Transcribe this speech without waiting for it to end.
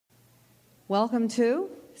Welcome to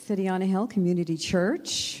City on a Hill Community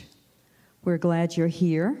Church. We're glad you're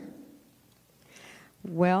here.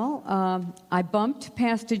 Well, I bumped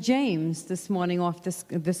Pastor James this morning off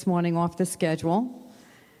the schedule.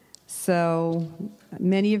 So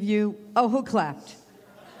many of you, who clapped?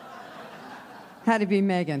 Had to be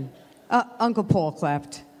Megan. Uncle Paul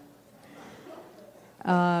clapped.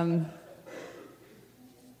 Don't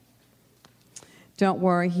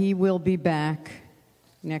worry, he will be back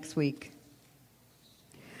next week.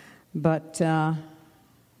 But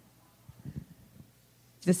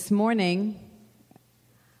this morning,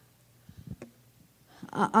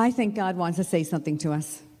 I think God wants to say something to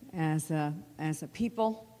us as a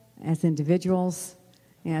people, as individuals,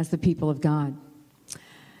 as the people of God.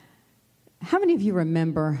 How many of you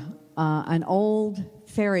remember an old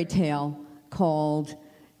fairy tale called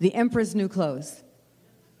The Emperor's New Clothes?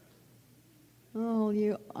 Oh,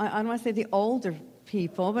 I don't want to say the older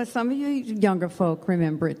people, but some of you younger folk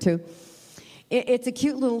remember it too. It's a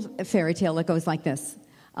cute little fairy tale that goes like this.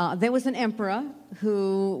 There was an emperor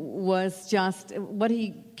who was just, what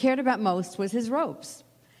he cared about most was his robes.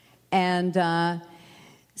 And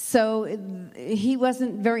so he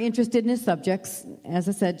wasn't very interested in his subjects, as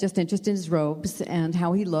I said, just interested in his robes and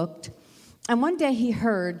how he looked. And one day he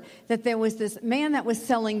heard that there was this man that was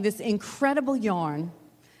selling this incredible yarn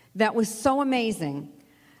that was so amazing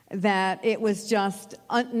that it was just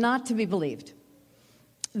not to be believed.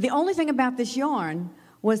 The only thing about this yarn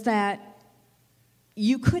was that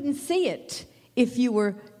you couldn't see it if you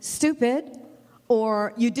were stupid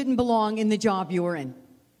or you didn't belong in the job you were in.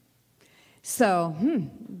 So,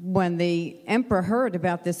 when the emperor heard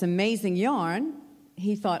about this amazing yarn,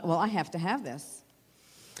 he thought, well, I have to have this.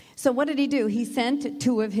 So what did he do? He sent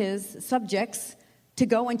two of his subjects to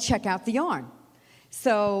go and check out the yarn.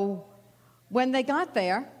 So when they got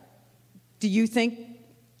there, do you think,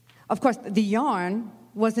 of course, the yarn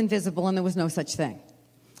was invisible and there was no such thing.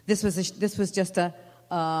 This was just a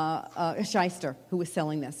shyster who was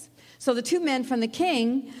selling this. So the two men from the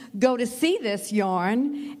king go to see this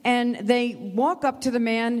yarn, and they walk up to the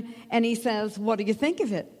man, and he says, what do you think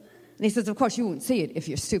of it? And he says, of course, you won't see it if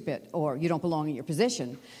you're stupid or you don't belong in your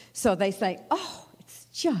position. So they say, oh, it's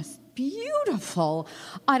just beautiful.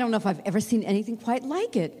 I don't know if I've ever seen anything quite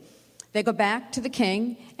like it. They go back to the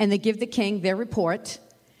king, and they give the king their report.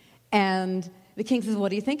 And the king says, what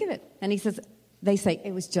do you think of it? And they say,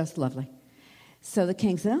 it was just lovely. So the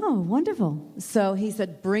king said, oh, wonderful. So he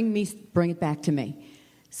said, bring it back to me.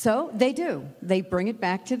 So they do. They bring it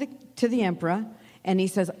back to the emperor, and he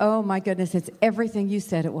says, oh, my goodness, it's everything you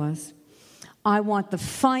said it was. I want the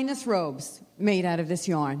finest robes made out of this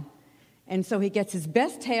yarn. And so he gets his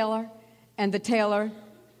best tailor, and the tailor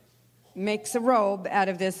makes a robe out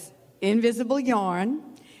of this invisible yarn,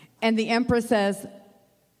 and the emperor says,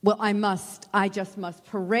 well, I must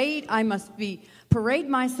parade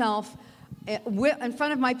myself in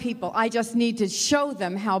front of my people. I just need to show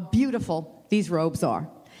them how beautiful these robes are.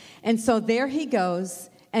 And so there he goes,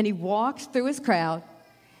 and he walks through his crowd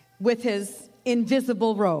with his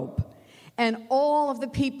invisible robe. And all of the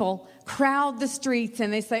people crowd the streets,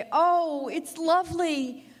 and they say, oh, it's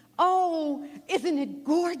lovely. Oh, isn't it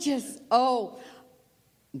gorgeous? Oh,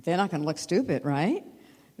 they're not going to look stupid, right?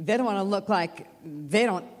 They don't want to look like they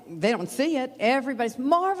don't see it. Everybody's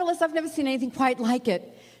marvelous. I've never seen anything quite like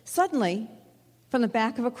it. Suddenly, from the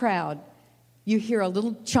back of a crowd, you hear a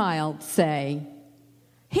little child say,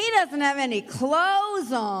 he doesn't have any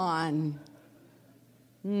clothes on.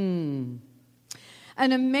 An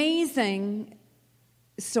amazing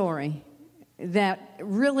story that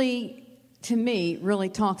really, to me, really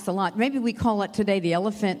talks a lot. Maybe we call it today the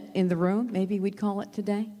elephant in the room. Maybe we'd call it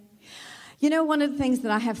today. You know, one of the things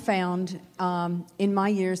that I have found in my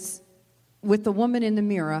years with the woman in the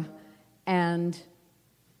mirror and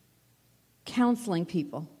counseling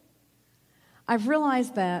people, I've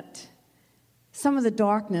realized that some of the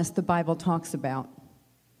darkness the Bible talks about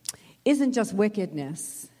isn't just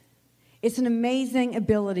wickedness. It's an amazing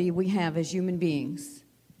ability we have as human beings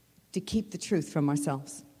to keep the truth from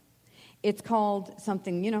ourselves. It's called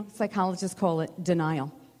something, psychologists call it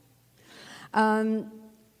denial.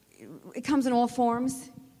 It comes in all forms.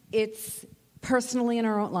 It's personally in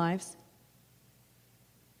our own lives.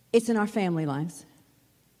 It's in our family lives.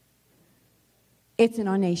 It's in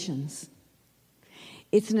our nations.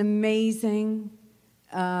 It's an amazing,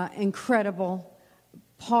 incredible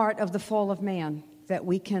part of the fall of man that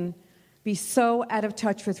we can be so out of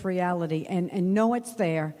touch with reality and know it's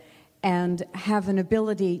there and have an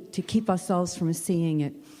ability to keep ourselves from seeing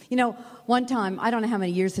it. You know, one time, I don't know how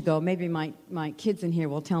many years ago, maybe my kids in here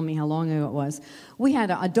will tell me how long ago it was, we had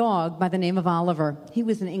a dog by the name of Oliver. He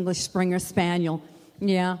was an English Springer Spaniel.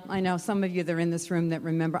 Yeah, I know some of you that are in this room that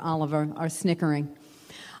remember Oliver are snickering.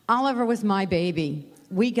 Oliver was my baby.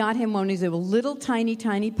 We got him when he was a little tiny,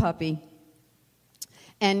 tiny puppy.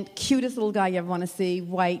 And cutest little guy you ever want to see,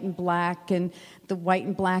 white and black, and the white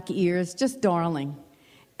and black ears, just darling.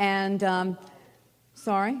 And,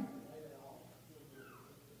 sorry?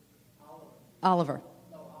 Oliver.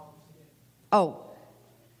 Oh.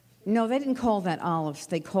 No, they didn't call that olives.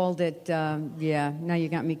 They called it, yeah, now you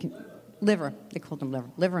got me, liver. They called him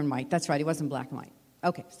liver. Liver and white. That's right, he wasn't black and white.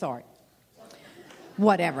 Okay, sorry.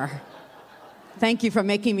 Whatever. Thank you for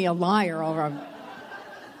making me a liar over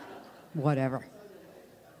whatever.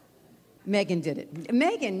 Megan did it.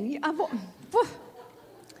 Megan,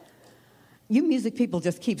 you music people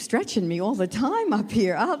just keep stretching me all the time up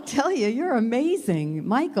here. I'll tell you, you're amazing.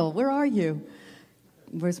 Michael, where are you?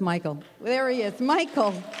 Where's Michael? There he is,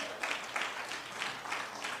 Michael.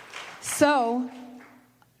 So,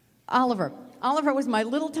 Oliver. Oliver was my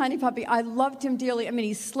little tiny puppy. I loved him dearly. I mean,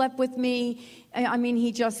 he slept with me. I mean,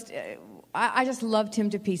 he just, I just loved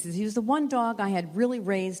him to pieces. He was the one dog I had really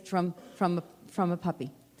raised from a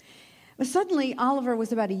puppy. But suddenly, Oliver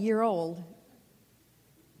was about a year old,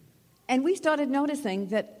 and we started noticing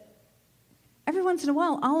that every once in a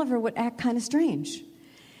while, Oliver would act kind of strange.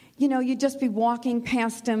 You know, you'd just be walking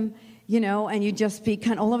past him, you know, and you'd just be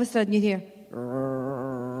kind of, all of a sudden you'd hear,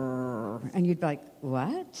 and you'd be like,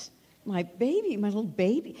 what? My baby, my little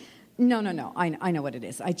baby. No, I know what it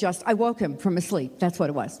is. I woke him from his sleep. That's what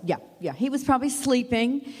it was. Yeah. He was probably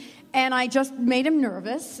sleeping, and I just made him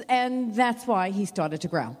nervous, and that's why he started to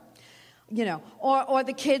growl. You know, or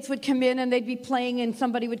the kids would come in and they'd be playing and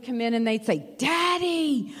somebody would come in and they'd say,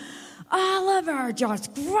 Daddy, Oliver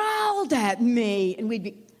just growled at me.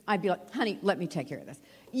 And I'd be like, honey, let me take care of this.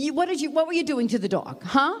 What were you doing to the dog,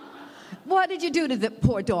 huh? What did you do to the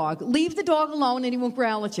poor dog? Leave the dog alone and he won't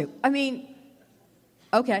growl at you. I mean,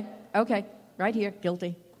 okay, right here,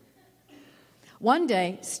 guilty. One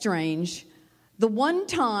day, strange, the one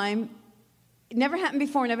time, it never happened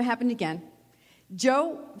before, never happened again,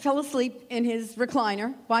 Joe fell asleep in his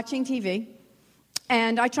recliner watching TV,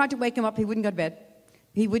 and I tried to wake him up. He wouldn't go to bed.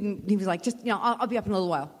 He was like, just, you know, I'll be up in a little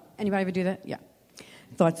while. Anybody ever do that? Yeah.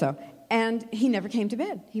 Thought so. And he never came to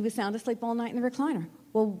bed. He was sound asleep all night in the recliner.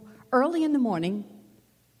 Well, early in the morning,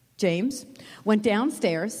 James went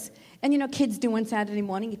downstairs, and you know, kids do on Saturday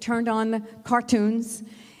morning. He turned on the cartoons,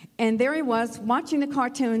 and there he was watching the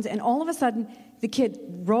cartoons, and all of a sudden, the kid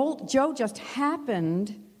Joe just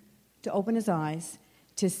happened to open his eyes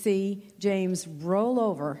to see James roll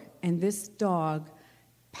over and this dog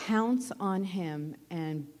pounce on him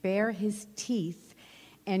and bare his teeth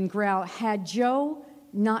and growl. Had Joe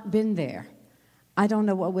not been there, I don't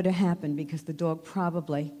know what would have happened, because the dog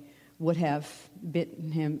probably would have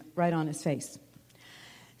bitten him right on his face.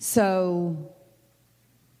 So,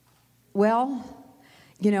 well,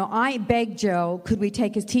 you know, I begged Joe, could we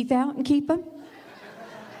take his teeth out and keep him?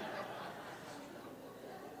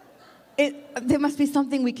 There must be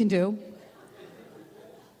something we can do.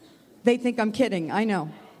 They think I'm kidding, I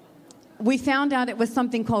know. We found out it was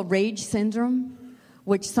something called rage syndrome,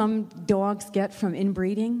 which some dogs get from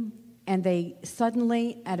inbreeding, and they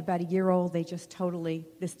suddenly, at about a year old, they just totally,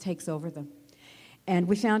 this takes over them. And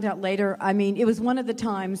we found out later, I mean, it was one of the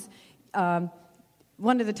times, you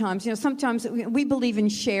know, sometimes we believe in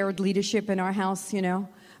shared leadership in our house, you know,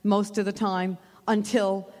 most of the time,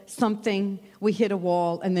 until we hit a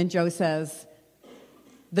wall, and then Joe says,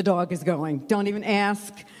 the dog is going. Don't even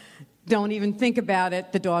ask. Don't even think about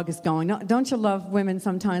it. The dog is going. No, don't you love women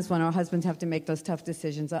sometimes when our husbands have to make those tough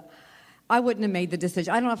decisions? I wouldn't have made the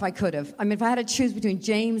decision. I don't know if I could have. I mean, if I had to choose between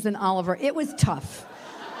James and Oliver, it was tough.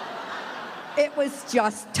 It was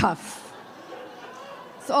just tough.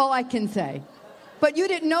 That's all I can say. But you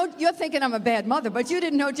didn't know, you're thinking I'm a bad mother, but you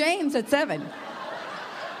didn't know James at 7.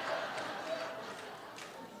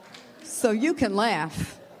 So you can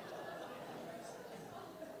laugh.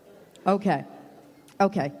 Okay.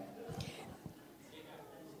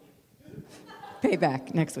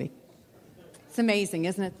 Payback next week. It's amazing,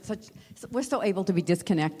 isn't it? We're so able to be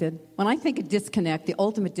disconnected. When I think of disconnect, the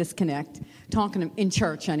ultimate disconnect, talking in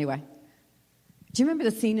church anyway. Do you remember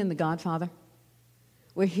the scene in The Godfather?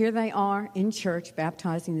 Where here they are in church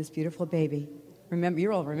baptizing this beautiful baby. Remember,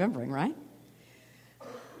 you're all remembering, right?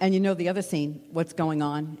 And you know the other scene, what's going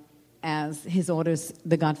on as his orders,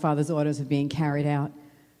 the Godfather's orders are being carried out.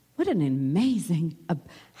 What an amazing,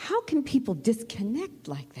 how can people disconnect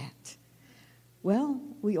like that? Well,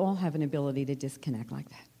 we all have an ability to disconnect like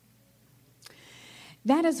that.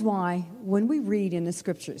 That is why when we read in the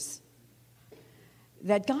scriptures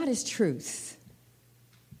that God is truth,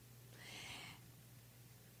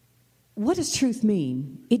 what does truth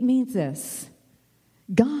mean? It means this: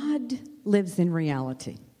 God lives in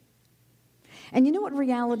reality. And you know what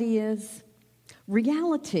reality is?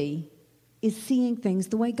 Reality is seeing things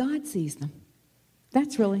the way God sees them.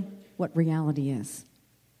 That's really what reality is.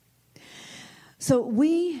 So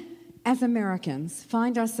we, as Americans,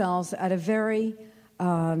 find ourselves at a very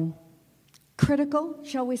critical,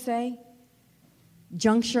 shall we say,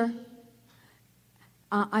 juncture.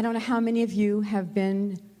 I don't know how many of you have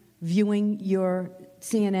been viewing your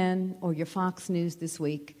CNN or your Fox News this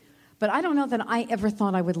week, but I don't know that I ever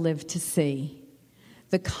thought I would live to see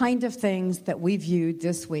the kind of things that we viewed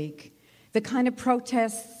this week, the kind of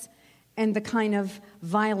protests and the kind of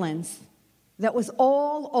violence that was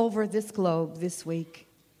all over this globe this week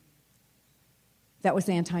that was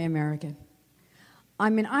anti-American. I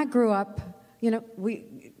mean, I grew up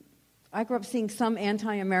seeing some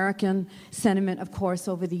anti-American sentiment, of course,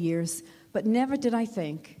 over the years, but never did I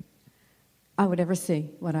think I would ever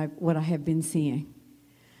see what I have been seeing.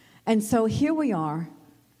 And so here we are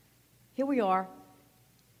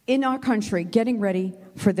in our country getting ready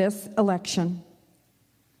for this election.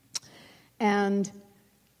 And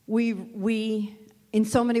we in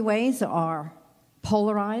so many ways are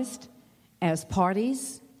polarized as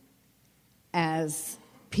parties, as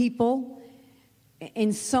people,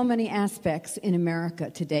 in so many aspects in America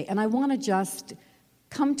today. And I want to just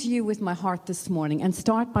come to you with my heart this morning and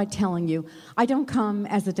start by telling you, I don't come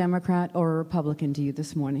as a Democrat or a Republican to you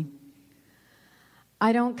this morning.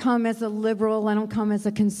 I don't come as a liberal, I don't come as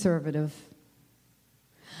a conservative.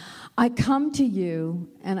 I come to you,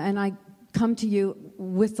 and I come to you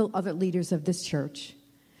with the other leaders of this church.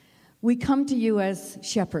 We come to you as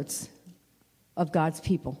shepherds of God's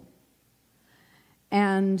people.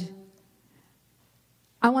 And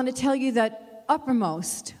I want to tell you that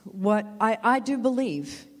uppermost, what I do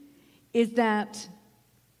believe is that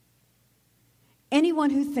anyone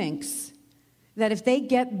who thinks that if they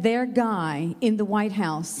get their guy in the White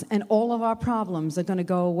House and all of our problems are going to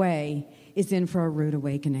go away is in for a rude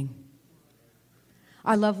awakening.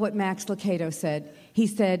 I love what Max Lucado said. He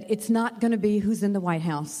said, it's not going to be who's in the White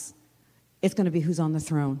House. It's going to be who's on the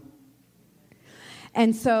throne.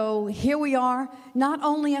 And so here we are, not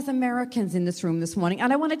only as Americans in this room this morning,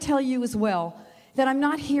 and I want to tell you as well that I'm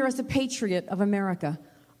not here as a patriot of America,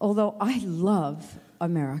 although I love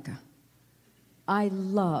America. I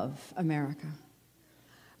love America.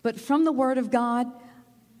 But from the Word of God,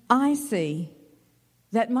 I see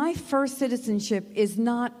that my first citizenship is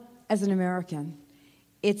not as an American.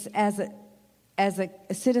 It's as a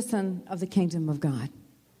citizen of the kingdom of God.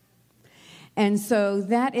 And so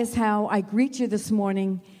that is how I greet you this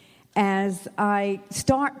morning as I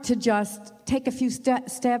start to just take a few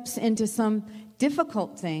steps into some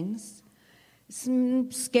difficult things,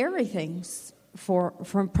 some scary things for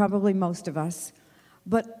probably most of us.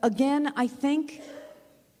 But again, I think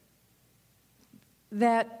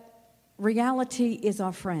that reality is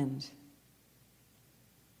our friend.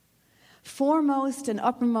 Foremost and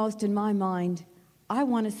uppermost in my mind, I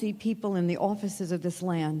want to see people in the offices of this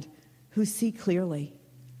land who see clearly,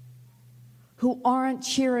 who aren't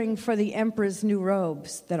cheering for the emperor's new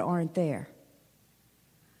robes that aren't there,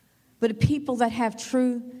 but people that have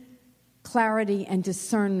true clarity and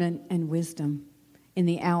discernment and wisdom in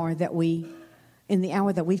the hour that we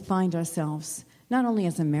find ourselves, not only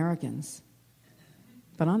as Americans,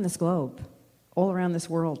 but on this globe, all around this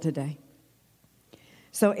world today.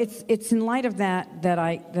 So it's in light of that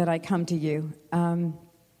I come to you.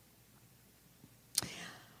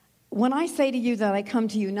 When I say to you that I come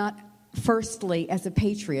to you not firstly as a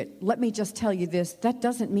patriot, let me just tell you this, that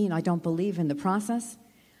doesn't mean I don't believe in the process.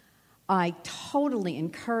 I totally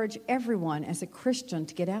encourage everyone as a Christian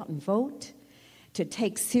to get out and vote, to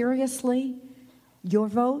take seriously your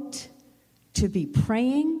vote, to be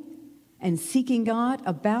praying and seeking God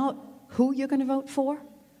about who you're going to vote for,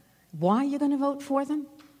 why you're going to vote for them.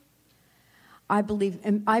 I believe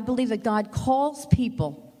that God calls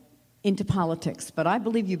people into politics, but I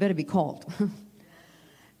believe you better be called.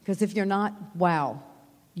 Because if you're not, wow,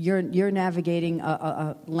 you're navigating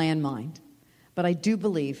a landmine. But I do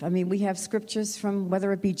believe, we have scriptures from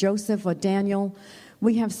whether it be Joseph or Daniel,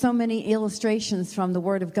 we have so many illustrations from the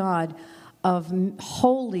Word of God of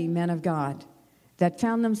holy men of God that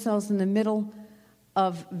found themselves in the middle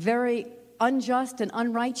of very unjust and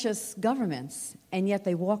unrighteous governments, and yet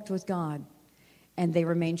they walked with God, and they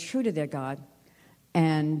remained true to their God,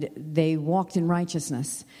 and they walked in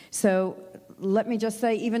righteousness. So let me just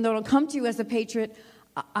say, even though it'll come to you as a patriot,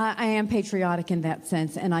 I am patriotic in that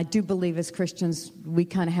sense, and I do believe as Christians we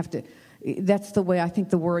kind of have to, that's the way I think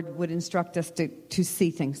the Word would instruct us to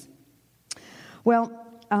see things. Well,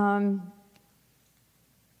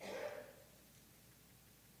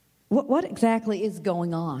 what exactly is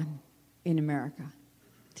going on in America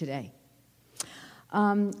today?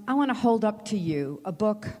 I want to hold up to you a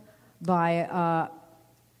book by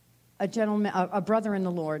a gentleman, a brother in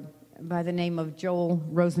the Lord by the name of Joel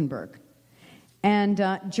Rosenberg. And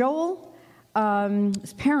Joel's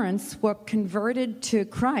parents were converted to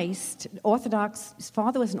Christ, Orthodox. His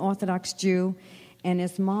father was an Orthodox Jew, and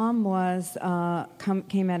his mom was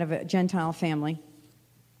came out of a Gentile family.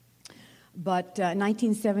 But in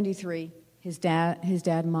 1973, his dad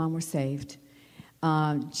and mom were saved.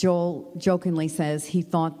 Joel jokingly says he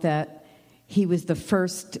thought that he was the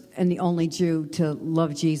first and the only Jew to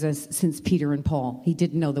love Jesus since Peter and Paul. He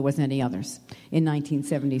didn't know there was any others in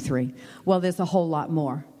 1973. Well, there's a whole lot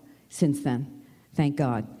more since then, thank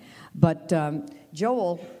God. But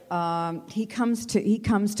Joel, he comes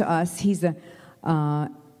to us. He's a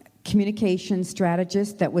communication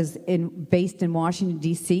strategist that was based in Washington,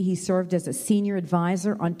 D.C. He served as a senior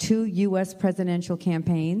advisor on 2 U.S. presidential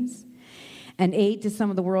campaigns, an aide to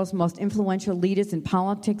some of the world's most influential leaders in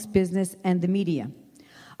politics, business, and the media.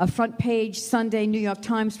 A front-page Sunday New York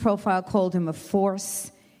Times profile called him a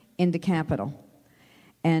force in the Capitol.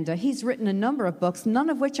 And he's written a number of books,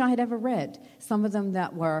 none of which I had ever read. Some of them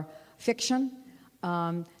that were fiction,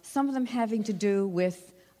 some of them having to do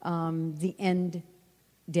with the end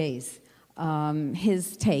days.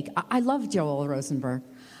 His take. I love Joel Rosenberg.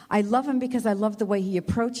 I love him because I love the way he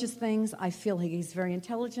approaches things. I feel he's very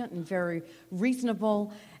intelligent and very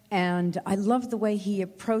reasonable. And I love the way he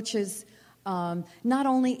approaches not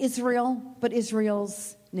only Israel, but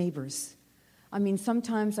Israel's neighbors. I mean,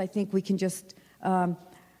 sometimes I think we can just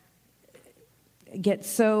get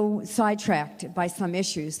so sidetracked by some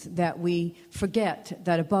issues that we forget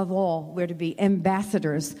that above all, we're to be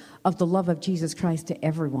ambassadors of the love of Jesus Christ to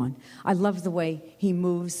everyone. I love the way he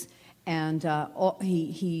moves, and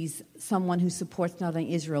he's someone who supports not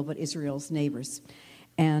only Israel, but Israel's neighbors,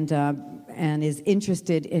 and is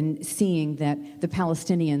interested in seeing that the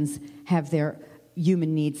Palestinians have their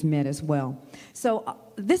human needs met as well. So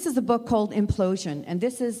this is a book called Implosion, and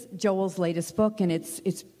this is Joel's latest book, and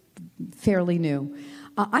it's fairly new.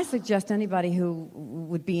 I suggest anybody who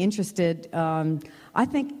would be interested, I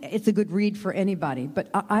think it's a good read for anybody, but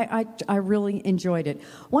I really enjoyed it.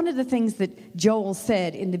 One of the things that Joel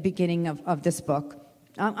said in the beginning of this book,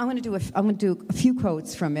 I'm going to do a few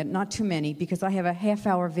quotes from it, not too many, because I have a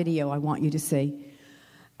half-hour video I want you to see.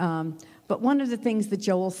 But one of the things that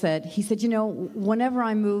Joel said, he said, whenever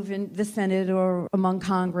I move in the Senate or among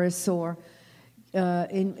Congress or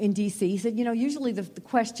in D.C., he said, usually the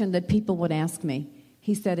question that people would ask me,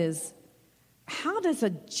 he said, is, how does a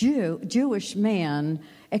Jewish man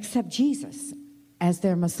accept Jesus as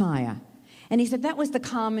their Messiah? And he said that was the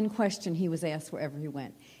common question he was asked wherever he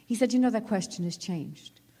went. He said, that question has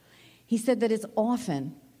changed. He said that it's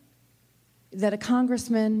often that a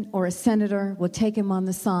congressman or a senator will take him on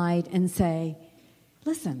the side and say,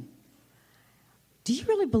 listen, do you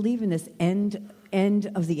really believe in this end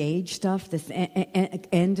of the age stuff, this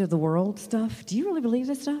end of the world stuff? Do you really believe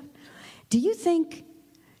this stuff?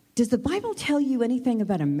 Does the Bible tell you anything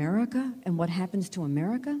about America and what happens to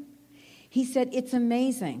America? He said, it's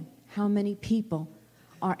amazing how many people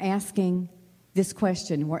are asking this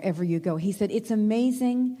question wherever you go. He said, it's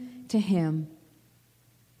amazing to him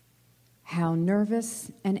how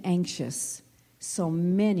nervous and anxious so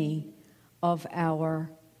many of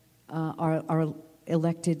our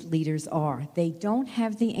elected leaders are. They don't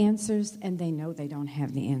have the answers, and they know they don't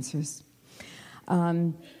have the answers.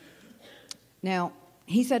 Now,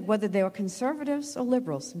 he said whether they were conservatives or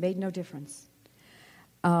liberals made no difference.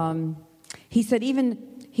 He said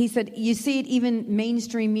you see it even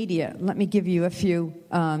mainstream media. Let me give you a few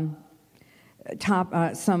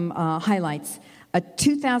highlights. A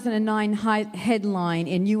 2009 headline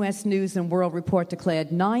in U.S. News and World Report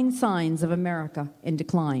declared 9 signs of America in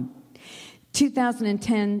decline.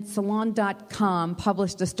 2010, Salon.com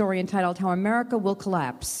published a story entitled How America Will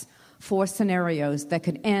Collapse, 4 scenarios that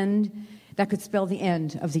could spell the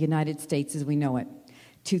end of the United States as we know it.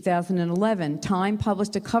 2011, Time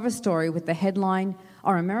published a cover story with the headline,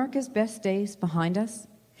 Are America's Best Days Behind Us?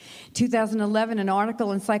 2011, an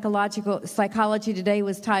article in Psychology Today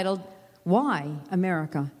was titled, Why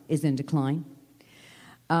America is in Decline.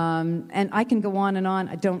 And I can go on and on.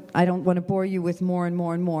 I don't want to bore you with more and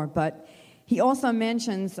more and more, but he also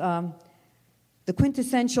mentions the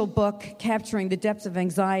quintessential book capturing the depths of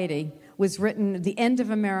anxiety was written, The End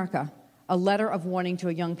of America, a letter of warning to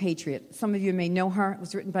a young patriot. Some of you may know her. It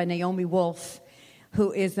was written by Naomi Wolf,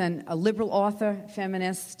 who is a liberal author,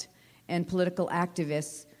 feminist, and political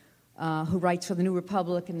activist who writes for the New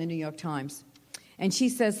Republic and the New York Times. And she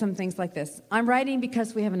says some things like this: I'm writing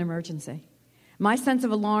because we have an emergency. My sense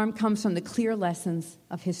of alarm comes from the clear lessons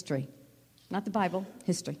of history. Not the Bible,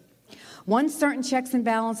 history. Once certain checks and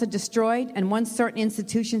balances are destroyed, and once certain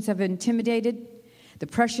institutions have been intimidated, the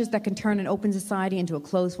pressures that can turn an open society into a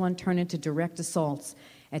closed one turn into direct assaults.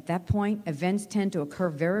 At that point, events tend to occur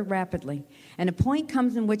very rapidly, and a point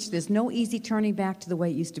comes in which there's no easy turning back to the way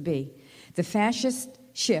it used to be. The fascist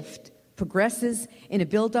shift progresses in a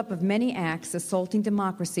buildup of many acts assaulting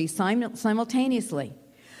democracy simultaneously,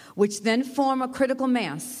 which then form a critical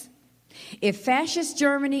mass. If fascist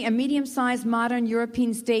Germany, a medium-sized modern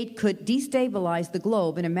European state, could destabilize the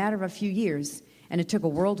globe in a matter of a few years, and it took a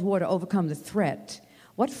world war to overcome the threat,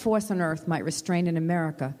 what force on earth might restrain an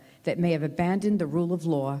America that may have abandoned the rule of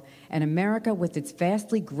law, an America with its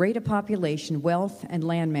vastly greater population, wealth, and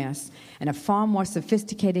landmass, and a far more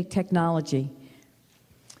sophisticated technology?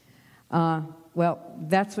 Well,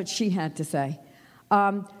 that's what she had to say.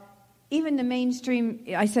 Even the mainstream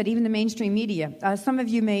media. Some of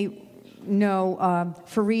you may know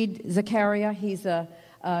Fareed Zakaria. He's a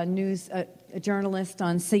news journalist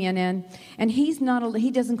on CNN, and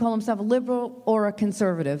he doesn't call himself a liberal or a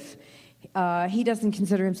conservative. He doesn't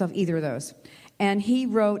consider himself either of those. And he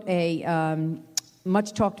wrote a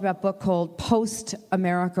much talked about book called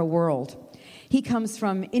Post-America World. He comes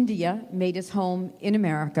from India, made his home in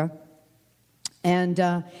America,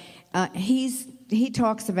 and he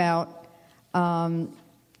talks about how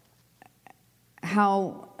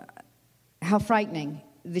frightening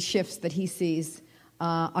the shifts that he sees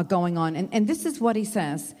are going on. And this is what he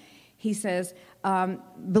says. He says,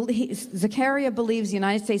 Zakaria believes the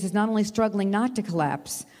United States is not only struggling not to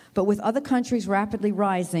collapse, but with other countries rapidly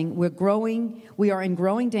rising, we are in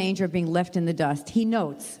growing danger of being left in the dust. He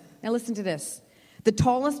notes, now listen to this, the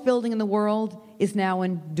tallest building in the world is now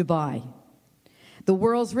in Dubai. The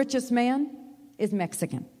world's richest man is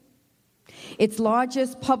Mexican. Its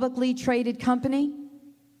largest publicly traded company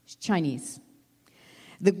is Chinese.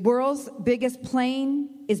 The world's biggest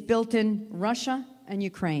plane is built in Russia and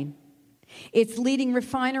Ukraine. Its leading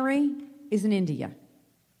refinery is in India.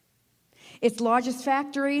 Its largest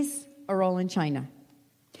factories are all in China.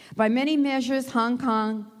 By many measures, Hong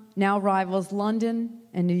Kong now rivals London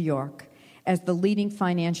and New York as the leading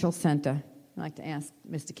financial center. I'd like to ask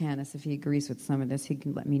Mr. Canis if he agrees with some of this. He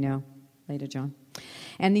can let me know later, John.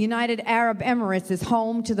 And the United Arab Emirates is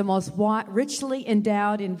home to the most richly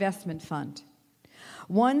endowed investment fund.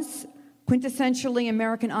 Once quintessentially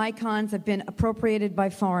American icons have been appropriated by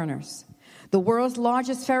foreigners. The world's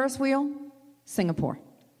largest Ferris wheel, Singapore.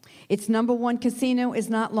 Its number one casino is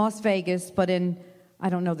not Las Vegas, but in, I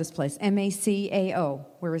don't know this place, Macao.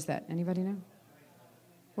 Where is that? Anybody know?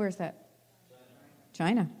 Where is that?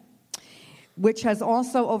 China. Which has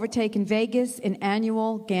also overtaken Vegas in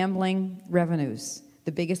annual gambling revenues.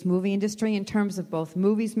 The biggest movie industry in terms of both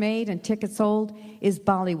movies made and tickets sold is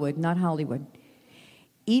Bollywood, not Hollywood.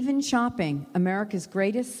 Even shopping, America's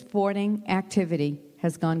greatest sporting activity,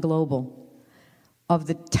 has gone global. Of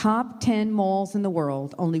the top 10 malls in the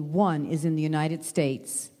world, only one is in the United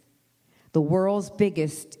States. The world's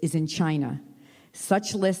biggest is in China.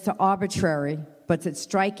 Such lists are arbitrary, but it's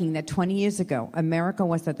striking that 20 years ago, America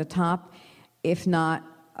was at the top, if not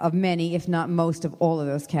of many, if not most of all of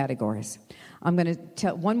those categories. I'm going to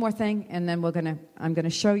tell one more thing, and then I'm going to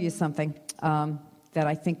show you something that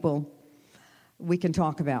I think we can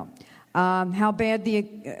talk about. How bad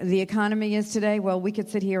the economy is today? Well, we could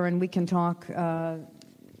sit here and we can talk.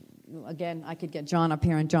 Again, I could get John up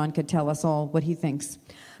here, and John could tell us all what he thinks.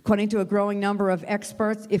 According to a growing number of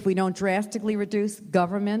experts, if we don't drastically reduce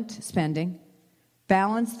government spending,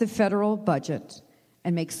 balance the federal budget,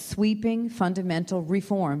 and make sweeping fundamental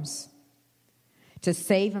reforms to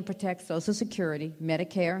save and protect Social Security,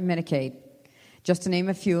 Medicare, and Medicaid, just to name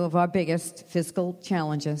a few of our biggest fiscal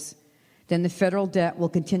challenges, then the federal debt will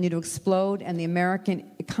continue to explode and the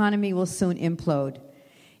American economy will soon implode.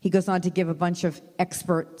 He goes on to give a bunch of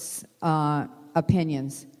experts'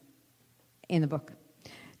 opinions in the book.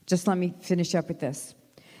 Just let me finish up with this.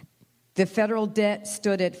 The federal debt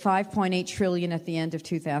stood at $5.8 trillion at the end of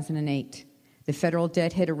 2008. The federal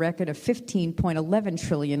debt hit a record of $15.11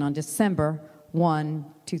 trillion on December 1,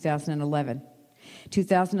 2011.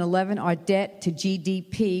 2011, our debt to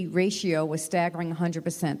GDP ratio was staggering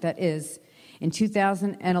 100%. That is, in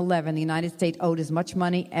 2011, the United States owed as much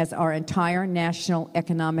money as our entire national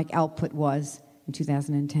economic output was in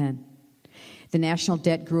 2010. The national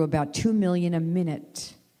debt grew about $2 million a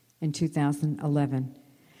minute in 2011.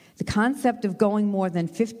 The concept of going more than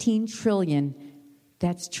 15 trillion,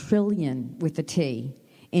 that's trillion with a T,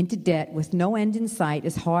 into debt with no end in sight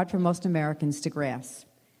is hard for most Americans to grasp.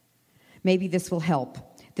 Maybe this will help.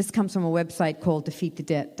 This comes from a website called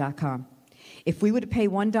defeatthedebt.com. If we were to pay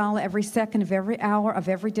 $1 every second of every hour of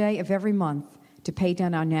every day of every month to pay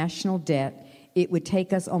down our national debt, it would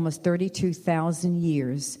take us almost 32,000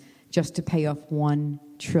 years just to pay off 1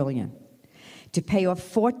 trillion. To pay off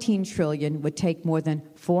 14 trillion would take more than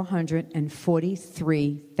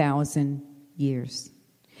 443,000 years.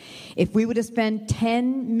 If we were to spend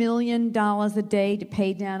 $10 million a day to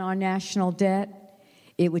pay down our national debt,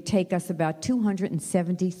 it would take us about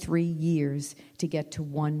 273 years to get to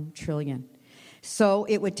 1 trillion. So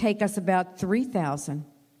it would take us about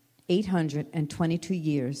 3,822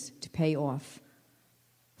 years to pay off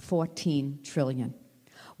 14 trillion.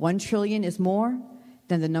 1 trillion is more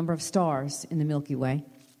than the number of stars in the Milky Way.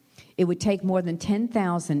 It would take more than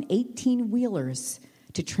 10,000 18-wheelers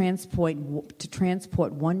to transport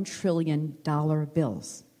 $1 trillion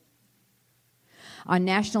bills. Our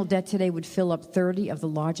national debt today would fill up 30 of the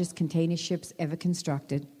largest container ships ever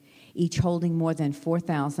constructed, each holding more than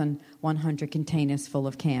 4,100 containers full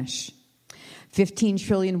of cash. 15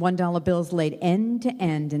 trillion $1 bills laid end to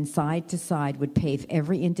end and side to side would pave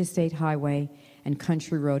every interstate highway and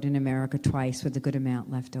country road in America twice with a good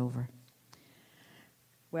amount left over.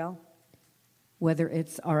 Well, whether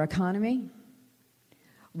it's our economy,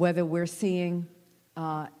 whether we're seeing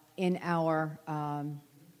in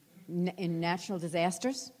natural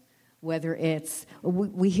disasters, whether it's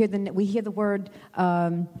we hear the word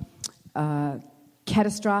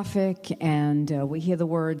catastrophic, and we hear the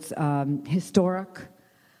words historic,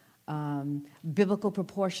 biblical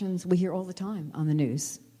proportions. We hear all the time on the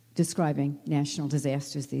news describing national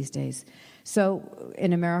disasters these days. So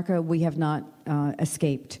in America, we have not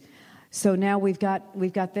escaped. So now we've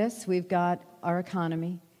got this. We've got our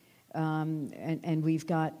economy, and we've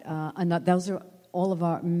got those are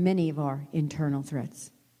many of our internal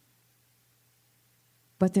threats.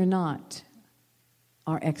 But they're not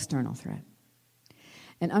our external threat.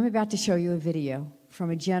 And I'm about to show you a video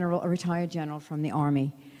from a retired general from the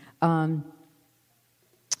Army.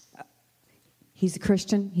 He's a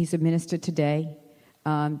Christian. He's a minister today.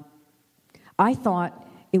 I thought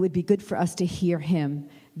it would be good for us to hear him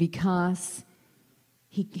because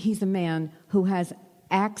he's a man who has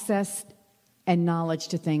access and knowledge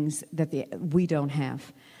to things that we don't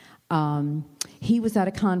have. He was at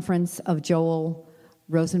a conference of Joel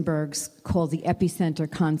Rosenberg's called the Epicenter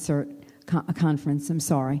Conference,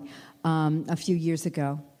 a few years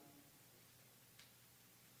ago.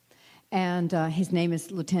 And his name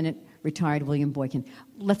is Lieutenant Retired William Boykin.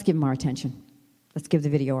 Let's give him our attention. Let's give the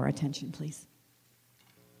video our attention, please.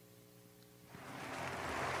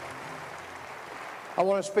 I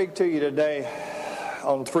want to speak to you today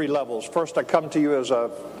on 3 levels. First, I come to you as a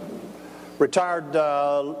retired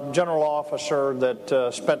general officer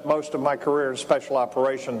that spent most of my career in special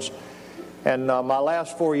operations, and my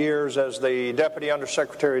last 4 years as the Deputy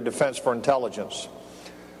Undersecretary of Defense for Intelligence.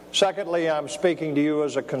 Secondly, I'm speaking to you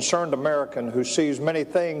as a concerned American who sees many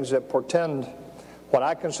things that portend what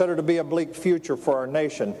I consider to be a bleak future for our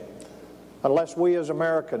nation, unless we as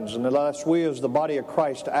Americans and unless we as the body of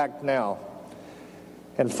Christ act now.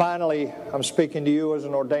 And finally, I'm speaking to you as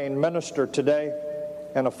an ordained minister today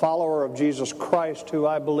and a follower of Jesus Christ who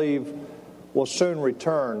I believe will soon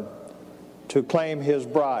return to claim his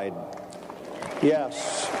bride.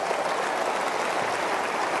 Yes.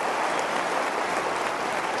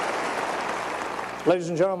 Ladies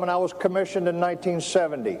and gentlemen, I was commissioned in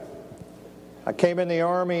 1970. I came in the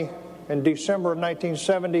Army in December of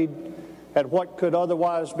 1970 at what could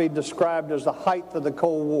otherwise be described as the height of the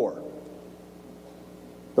Cold War.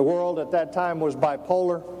 The world at that time was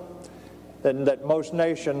bipolar, and that most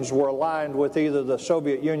nations were aligned with either the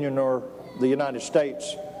Soviet Union or the United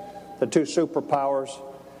States, the 2 superpowers,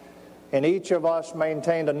 and each of us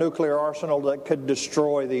maintained a nuclear arsenal that could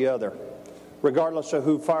destroy the other, regardless of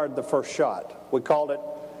who fired the first shot. We called it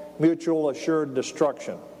mutual assured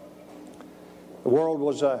destruction. The world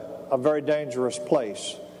was a very dangerous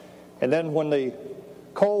place. And then when the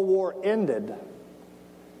Cold War ended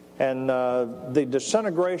and the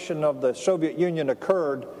disintegration of the Soviet Union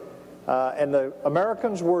occurred and the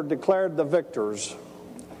Americans were declared the victors,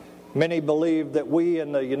 many believed that we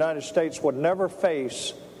in the United States would never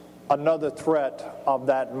face another threat of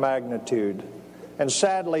that magnitude. And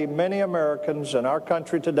sadly, many Americans in our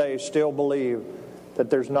country today still believe that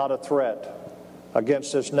there's not a threat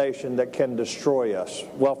against this nation that can destroy us.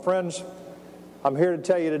 Well, friends, I'm here to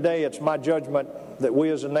tell you today it's my judgment that we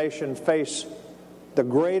as a nation face the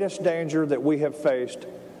greatest danger that we have faced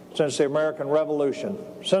since the American Revolution,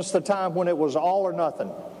 since the time when it was all or nothing.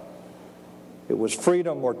 It was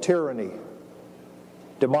freedom or tyranny,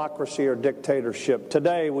 democracy or dictatorship.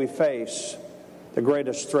 Today we face the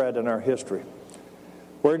greatest threat in our history.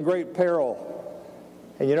 We're in great peril.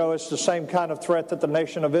 And you know, it's the same kind of threat that the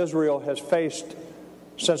nation of Israel has faced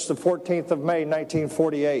since the 14th of May,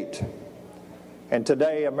 1948. And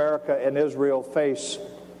today, America and Israel face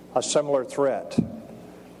a similar threat.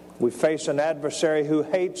 We face an adversary who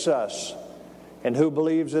hates us and who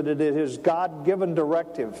believes that it is his God-given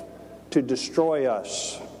directive to destroy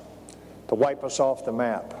us, to wipe us off the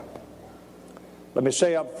map. Let me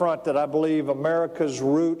say up front that I believe America's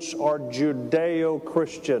roots are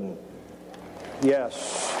Judeo-Christian.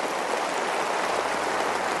 Yes.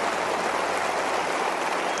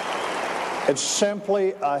 It's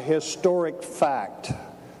simply a historic fact.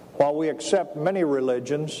 While we accept many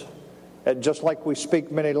religions, and just like we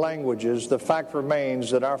speak many languages, the fact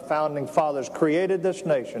remains that our founding fathers created this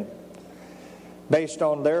nation based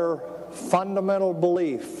on their fundamental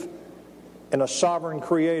belief in a sovereign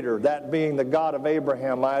creator, that being the God of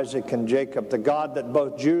Abraham, Isaac, and Jacob, the God that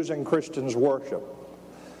both Jews and Christians worship.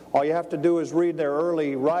 All you have to do is read their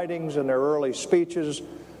early writings and their early speeches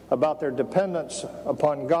about their dependence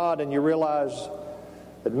upon God, and you realize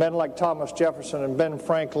that men like Thomas Jefferson and Ben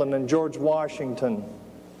Franklin and George Washington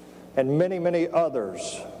and many, many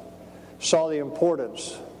others saw the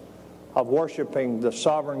importance of worshiping the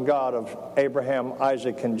sovereign God of Abraham,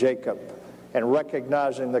 Isaac, and Jacob, and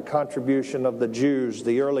recognizing the contribution of the Jews,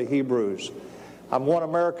 the early Hebrews. I'm one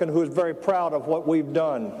American who is very proud of what we've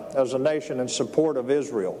done as a nation in support of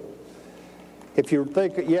Israel. If you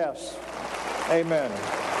think, yes, amen.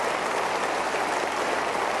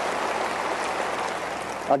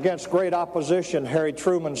 Against great opposition, Harry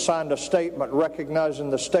Truman signed a statement recognizing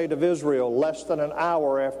the state of Israel less than an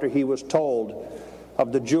hour after he was told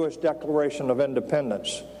of the Jewish Declaration of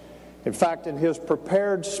Independence. In fact, in his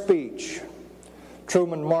prepared speech,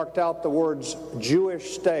 Truman marked out the words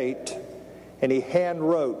Jewish state, and he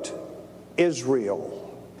hand-wrote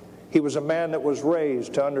Israel. He was a man that was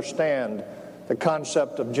raised to understand the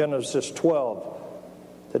concept of Genesis 12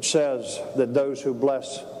 that says that those who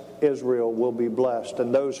bless Israel will be blessed,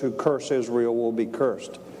 and those who curse Israel will be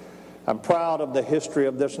cursed. I'm proud of the history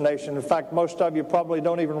of this nation. In fact, most of you probably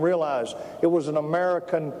don't even realize it was an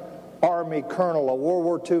American Army colonel, a World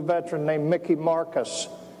War II veteran named Mickey Marcus,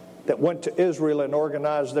 that went to Israel and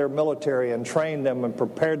organized their military and trained them and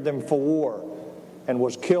prepared them for war, and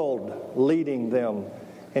was killed leading them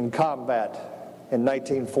in combat in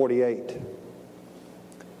 1948.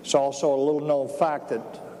 It's also a little known fact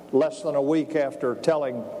that less than a week after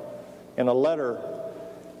telling in a letter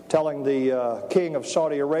telling the king of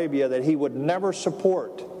Saudi Arabia that he would never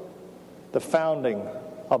support the founding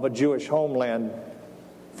of a Jewish homeland,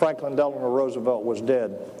 Franklin Delano Roosevelt was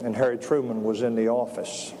dead, and Harry Truman was in the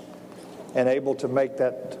office and able to make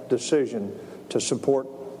that decision to support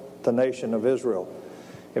the nation of Israel.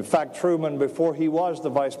 In fact, Truman, before he was the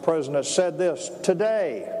vice president, said this: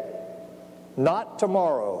 "Today, not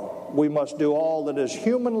tomorrow, we must do all that is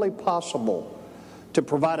humanly possible to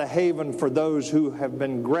provide a haven for those who have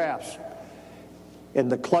been grasped in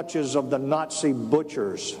the clutches of the Nazi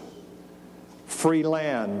butchers. Free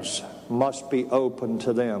lands must be open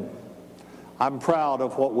to them." I'm proud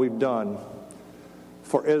of what we've done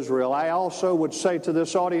for Israel. I also would say to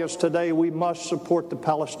this audience today, we must support the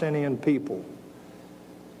Palestinian people.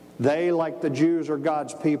 They, like the Jews, are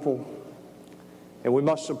God's people, and we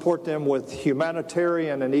must support them with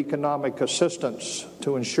humanitarian and economic assistance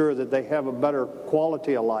to ensure that they have a better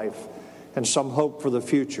quality of life and some hope for the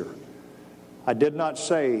future. I did not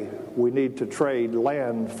say we need to trade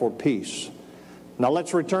land for peace. Now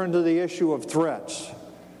let's return to the issue of threats.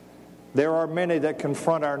 There are many that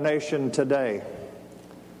confront our nation today.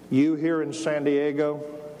 You here in San Diego,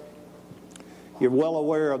 you're well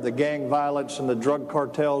aware of the gang violence and the drug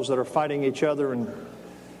cartels that are fighting each other and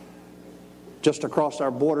just across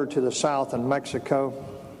our border to the south in Mexico.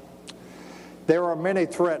 There are many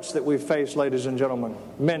threats that we face, ladies and gentlemen,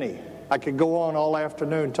 many. I could go on all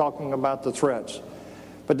afternoon talking about the threats,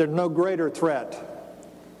 but there's no greater threat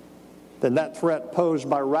than that threat posed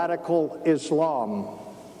by radical Islam.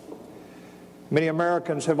 Many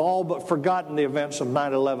Americans have all but forgotten the events of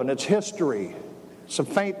 9/11. It's history. It's a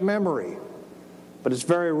faint memory, but it's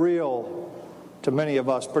very real to many of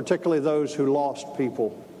us, particularly those who lost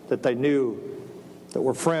people that they knew that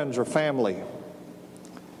were friends or family.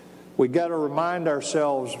 We got to remind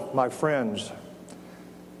ourselves, my friends,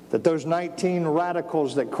 that those 19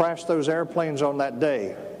 radicals that crashed those airplanes on that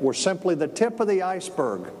day were simply the tip of the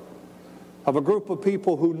iceberg of a group of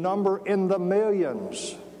people who number in the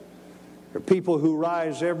millions. They're people who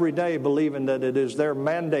rise every day believing that it is their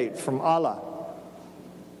mandate from Allah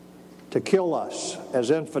to kill us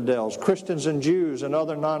as infidels, Christians and Jews and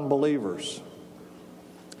other non-believers,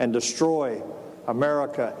 and destroy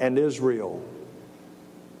America and Israel.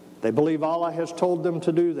 They believe Allah has told them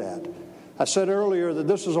to do that. I said earlier that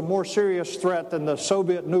this is a more serious threat than the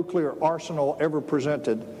Soviet nuclear arsenal ever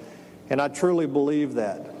presented, and I truly believe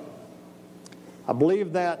that. I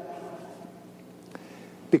believe that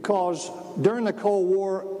because during the Cold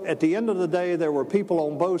War, at the end of the day, there were people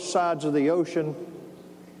on both sides of the ocean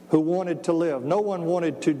who wanted to live. No one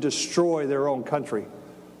wanted to destroy their own country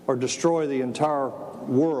or destroy the entire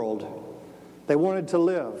world. They wanted to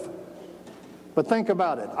live. But think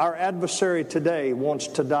about it. Our adversary today wants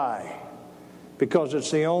to die because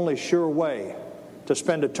it's the only sure way to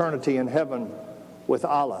spend eternity in heaven with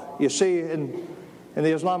Allah. You see, in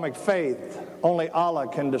the Islamic faith, only Allah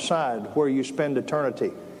can decide where you spend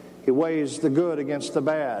eternity. He weighs the good against the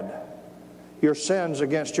bad, your sins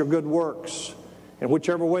against your good works. And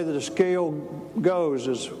whichever way the scale goes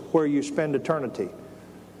is where you spend eternity.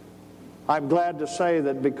 I'm glad to say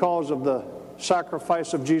that because of the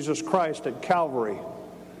sacrifice of Jesus Christ at Calvary,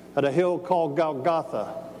 at a hill called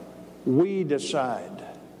Golgotha, we decide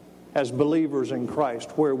as believers in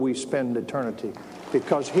Christ where we spend eternity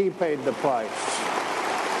because He paid the price.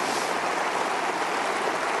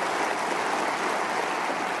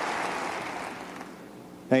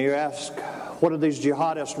 Now you ask, what do these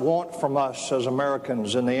jihadists want from us as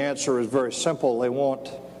Americans? And the answer is very simple.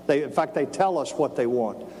 In fact, they tell us what they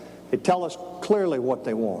want. They tell us clearly what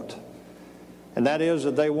they want. And that is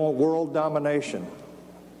that they want world domination.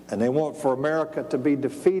 And they want for America to be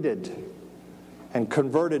defeated and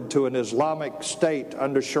converted to an Islamic state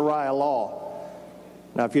under Sharia law.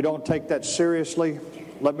 Now, if you don't take that seriously,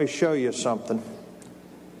 let me show you something.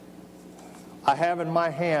 I have in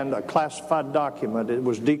my hand a classified document. It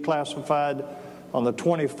was declassified on the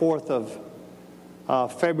 24th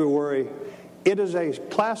of February. It is a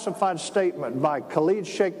classified statement by Khalid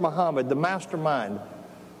Sheikh Mohammed, the mastermind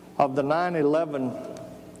of the 9/11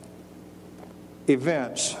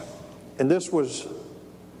 events. And this was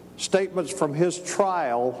statements from his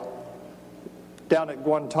trial down at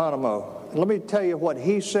Guantanamo. And let me tell you what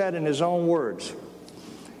he said in his own words.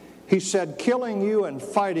 He said, killing you and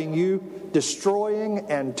fighting you, destroying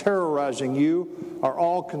and terrorizing you are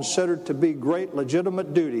all considered to be great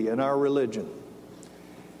legitimate duty in our religion.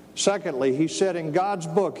 Secondly, he said in God's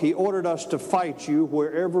book, He ordered us to fight you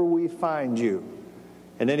wherever we find you.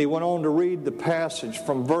 And then he went on to read the passage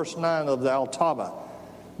from verse 9 of the Al-Taba.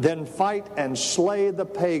 Then fight and slay the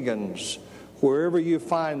pagans wherever you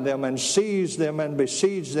find them, and seize them and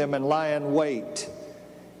besiege them and lie in wait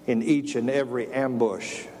in each and every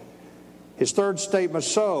ambush. His third statement,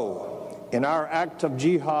 so, in our act of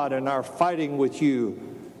jihad and our fighting with you,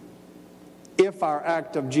 if our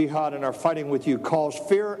act of jihad and our fighting with you cause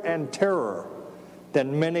fear and terror,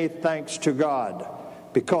 then many thanks to God,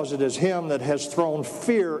 because it is Him that has thrown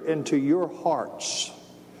fear into your hearts,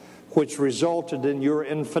 which resulted in your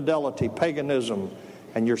infidelity, paganism,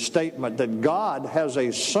 and your statement that God has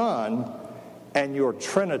a Son and your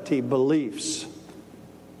Trinity beliefs.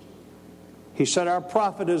 He said our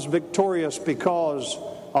prophet is victorious because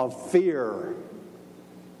of fear.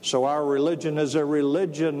 So our religion is a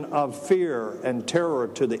religion of fear and terror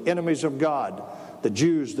to the enemies of God, the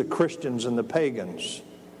Jews, the Christians, and the pagans.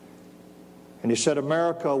 And he said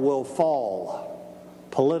America will fall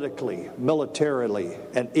politically, militarily,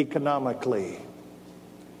 and economically.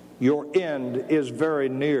 Your end is very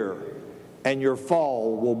near, and your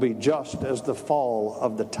fall will be just as the fall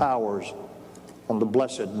of the towers on the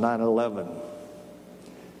blessed 9/11.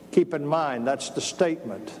 Keep in mind, that's the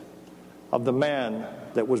statement of the man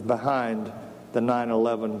that was behind the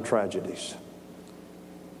 9/11 tragedies.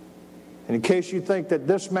 And in case you think that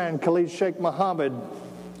this man, Khalid Sheikh Mohammed,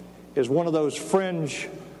 is one of those fringe,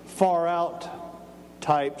 far-out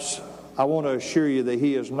types, I want to assure you that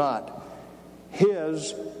he is not.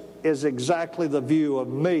 His is exactly the view of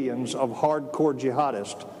millions of hardcore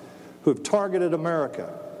jihadists who have targeted America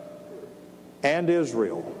and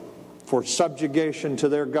Israel for subjugation to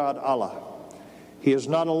their God Allah. He is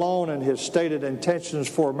not alone in his stated intentions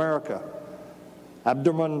for America.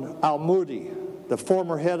 Abdurrahman al-Moudi, the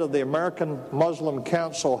former head of the American Muslim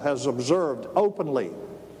Council, has observed openly,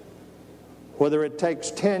 whether it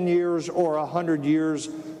takes 10 years or 100 years,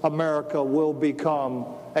 America will become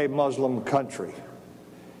a Muslim country.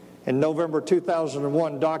 In November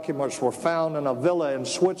 2001, documents were found in a villa in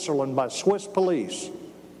Switzerland by Swiss police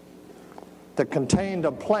that contained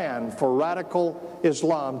a plan for radical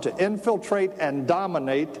Islam to infiltrate and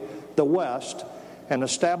dominate the West and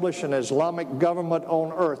establish an Islamic government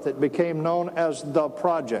on earth. It became known as the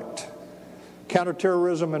Project.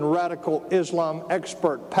 Counterterrorism and radical Islam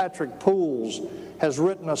expert Patrick Pools has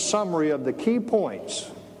written a summary of the key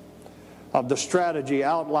points of the strategy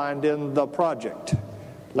outlined in the Project.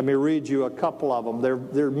 Let me read you a couple of them.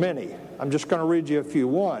 There are many. I'm just going to read you a few.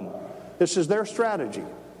 One, this is their strategy.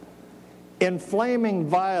 Inflaming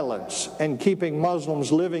violence and keeping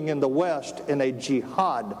Muslims living in the West in a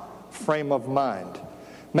jihad frame of mind.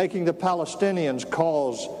 Making the Palestinian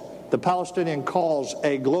cause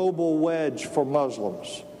a global wedge for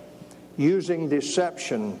Muslims. Using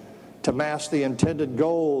deception to mask the intended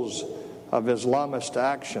goals of Islamist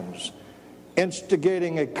actions.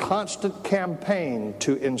 Instigating a constant campaign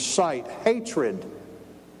to incite hatred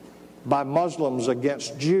by Muslims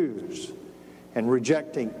against Jews, and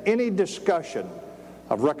rejecting any discussion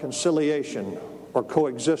of reconciliation or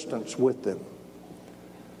coexistence with them.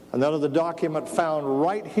 Another document found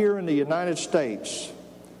right here in the United States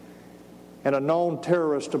in a known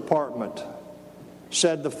terrorist department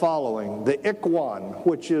said the following: the Ikhwan,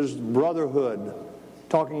 which is brotherhood,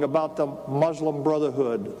 talking about the Muslim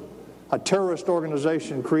Brotherhood, a terrorist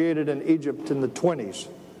organization created in Egypt in the 1920s.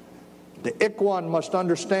 The Ikhwan must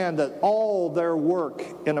understand that all their work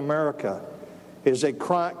in America is a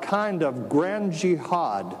kind of grand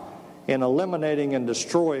jihad in eliminating and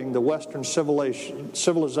destroying the Western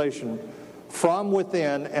civilization from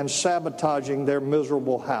within and sabotaging their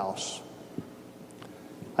miserable house.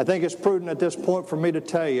 I think it's prudent at this point for me to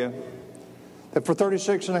tell you that for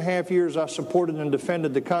 36 and a half years I supported and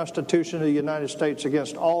defended the Constitution of the United States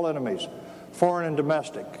against all enemies, foreign and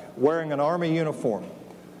domestic, wearing an Army uniform.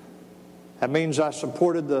 That means I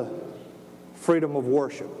supported the freedom of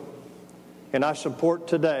worship. And I support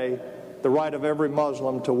today the right of every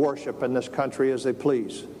Muslim to worship in this country as they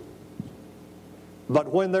please.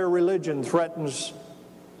 But when their religion threatens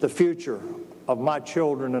the future of my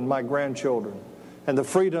children and my grandchildren, and the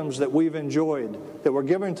freedoms that we've enjoyed, that were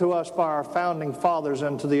given to us by our founding fathers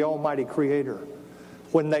and to the Almighty Creator,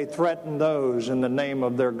 when they threaten those in the name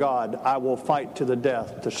of their God, I will fight to the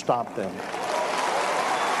death to stop them.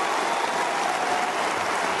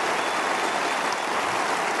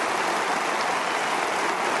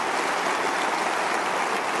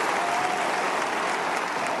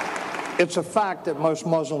 It's a fact that most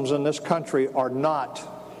Muslims in this country are not,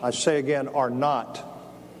 I say again, are not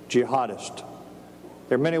jihadists.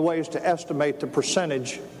 There are many ways to estimate the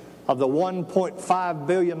percentage of the 1.5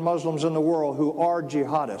 billion Muslims in the world who are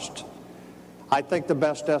jihadists. I think the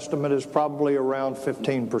best estimate is probably around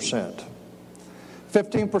 15%.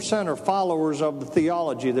 15% are followers of the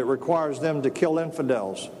theology that requires them to kill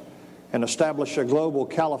infidels and establish a global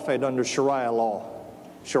caliphate under Sharia law.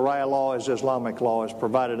 Sharia law is Islamic law as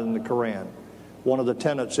provided in the Quran. One of the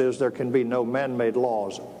tenets is there can be no man-made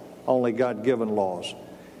laws, only God-given laws.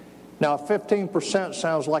 Now, 15%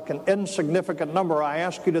 sounds like an insignificant number. I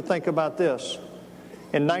ask you to think about this.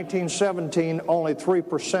 In 1917, only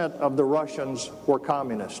 3% of the Russians were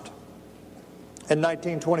communist. In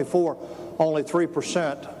 1924, only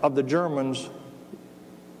 3% of the Germans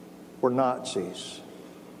were Nazis.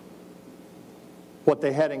 What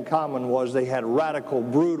they had in common was they had radical,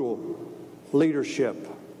 brutal leadership.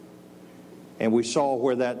 And we saw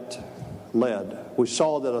where that led. We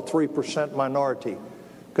saw that a 3% minority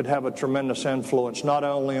could have a tremendous influence, not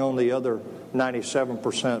only on the other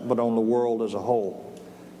 97%, but on the world as a whole.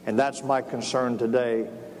 And that's my concern today,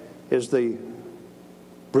 is the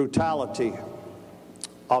brutality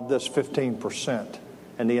of this 15%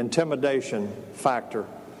 and the intimidation factor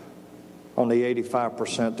on the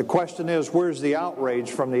 85%. The question is, where's the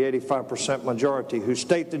outrage from the 85% majority who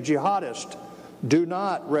state the jihadists do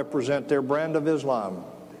not represent their brand of Islam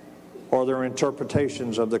or their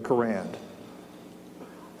interpretations of the Quran?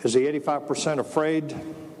 Is the 85% afraid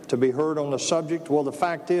to be heard on the subject? Well, the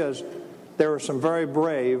fact is, there are some very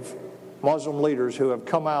brave Muslim leaders who have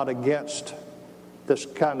come out against this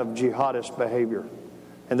kind of jihadist behavior.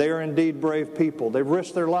 And they are indeed brave people. They've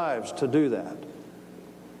risked their lives to do that.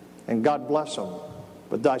 And God bless them.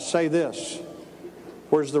 But I say this,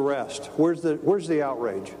 where's the rest? Where's the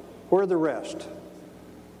outrage? Where are the rest?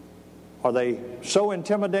 Are they so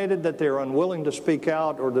intimidated that they're unwilling to speak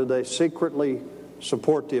out, or do they secretly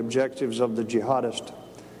support the objectives of the jihadist?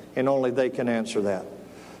 And only they can answer that.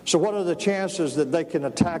 So what are the chances that they can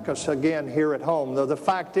attack us again here at home? Though the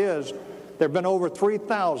fact is, there have been over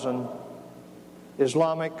 3,000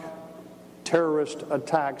 Islamic terrorist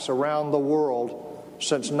attacks around the world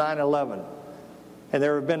since 9/11. And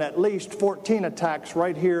there have been at least 14 attacks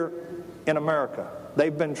right here in America.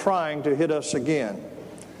 They've been trying to hit us again.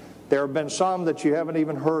 There have been some that you haven't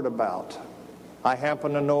even heard about. I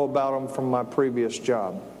happen to know about them from my previous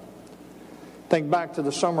job. Think back to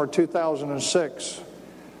the summer of 2006,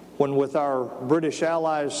 when with our British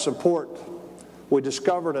allies' support, we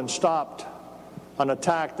discovered and stopped an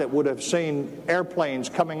attack that would have seen airplanes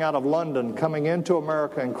coming out of London, coming into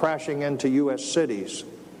America and crashing into U.S. cities.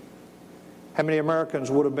 How many Americans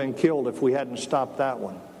would have been killed if we hadn't stopped that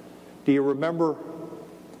one? Do you remember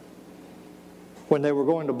when they were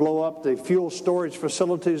going to blow up the fuel storage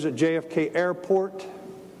facilities at JFK Airport?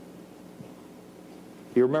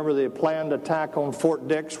 You remember the planned attack on Fort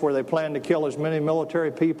Dix, where they planned to kill as many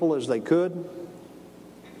military people as they could?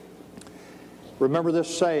 Remember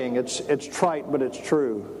this saying, it's trite, but it's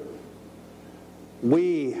true.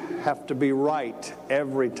 We have to be right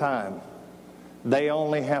every time. They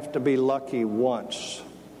only have to be lucky once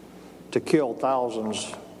to kill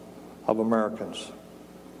thousands of Americans.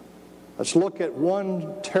 Let's look at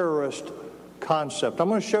one terrorist concept. I'm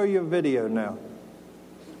going to show you a video now.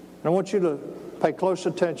 And I want you to pay close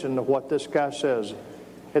attention to what this guy says.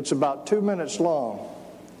 It's about 2 minutes long.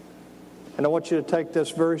 And I want you to take this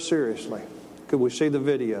very seriously. Could we see the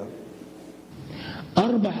video?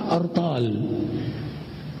 4 أرطال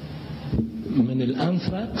من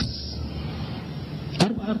الأنثراكس،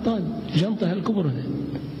 4 أرطال جنطة هالكبرها،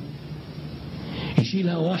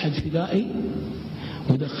 يشيلها واحد فدائي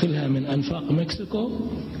ودخلها من أنفاق مكسيكو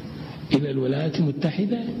إلى الولايات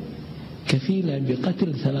المتحدة، كفيلة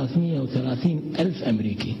بقتل 330 ألف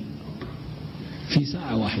أمريكي في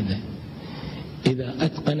ساعة واحدة إذا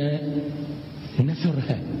أتقن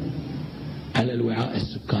نفرها على الوعاء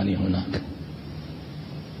السكاني هناك.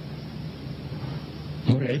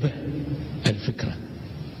 مرعبة الفكرة.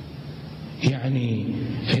 يعني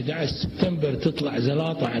 11 سبتمبر تطلع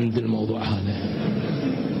زلاطة عند الموضوع هذا،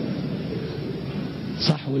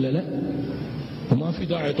 صح ولا لا؟ وما في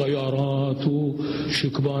داعي طيارات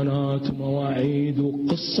وشكبانات ومواعيد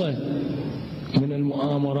وقصة من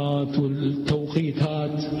المؤامرات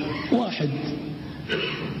والتوقيتات. واحد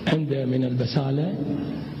عنده من البسالة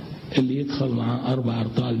اللي يدخل مع 4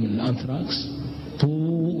 أرطال من الأنثراكس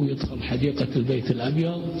ويدخل حديقة البيت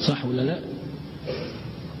الأبيض، صح ولا لا؟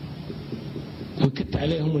 وكت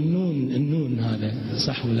عليهم النون هذا،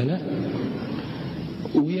 صح ولا لا؟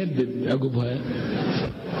 ويدب عقبها،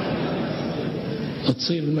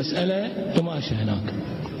 تصير المسألة قماشة هناك.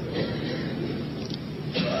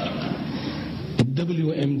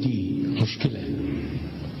 WMD مشكلة.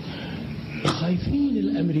 خايفين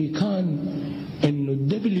الأمريكان إنه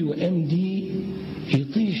WMD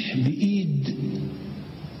يطيح بإيد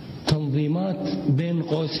تنظيمات بين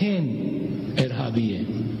قوسين إرهابية.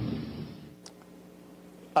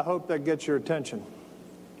 I hope that gets your attention.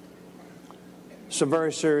 It's a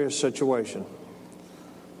very serious situation.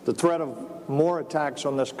 The threat of more attacks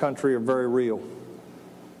on this country are very real.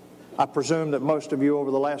 I presume that most of you over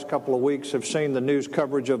the last couple of weeks have seen the news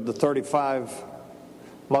coverage of the 35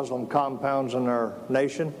 Muslim compounds in our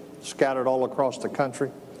nation, scattered all across the country.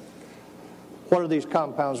 What are these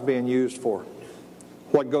compounds being used for?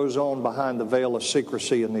 What goes on behind the veil of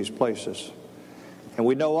secrecy in these places? And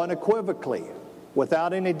we know unequivocally,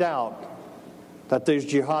 without any doubt, that these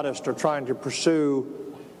jihadists are trying to pursue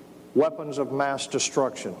weapons of mass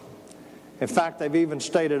destruction. In fact, they've even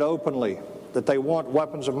stated openly that they want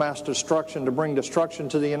weapons of mass destruction to bring destruction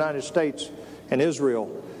to the United States and Israel.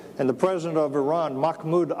 And the president of Iran,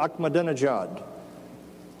 Mahmoud Ahmadinejad,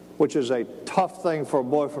 which is a tough thing for a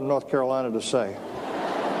boy from North Carolina to say.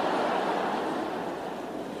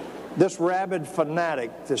 This rabid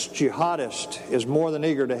fanatic, this jihadist, is more than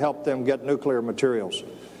eager to help them get nuclear materials.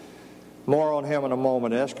 More on him in a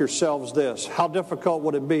moment. Ask yourselves this: how difficult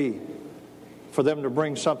would it be for them to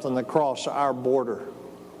bring something across our border?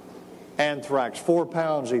 Anthrax, 4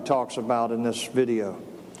 pounds he talks about in this video.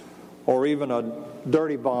 Or even a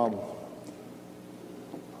dirty bomb,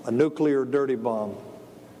 a nuclear dirty bomb.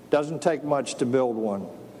 Doesn't take much to build one.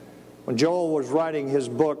 When Joel was writing his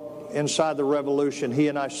book, Inside the Revolution, he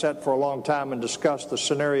and I sat for a long time and discussed the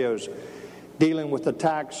scenarios dealing with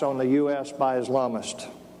attacks on the U.S. by Islamists.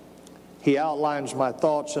 He outlines my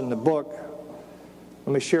thoughts in the book.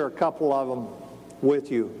 Let me share a couple of them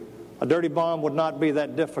with you. A dirty bomb would not be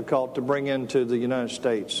that difficult to bring into the United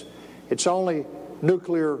States. It's only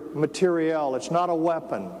nuclear material. It's not a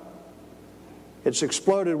weapon. It's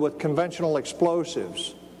exploded with conventional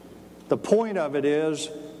explosives. The point of it is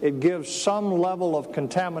it gives some level of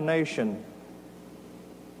contamination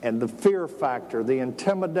and the fear factor, the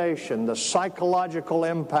intimidation, the psychological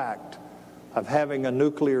impact of having a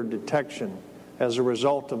nuclear detection as a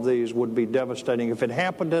result of these would be devastating. If it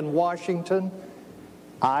happened in Washington,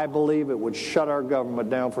 I believe it would shut our government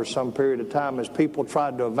down for some period of time as people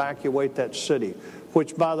tried to evacuate that city,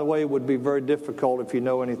 which, by the way, would be very difficult if you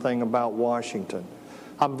know anything about Washington.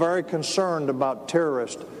 I'm very concerned about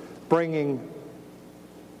terrorists bringing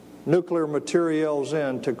nuclear materials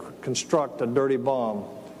in to construct a dirty bomb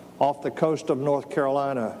off the coast of North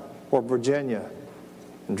Carolina or Virginia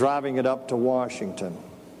and driving it up to Washington.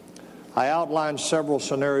 I outlined several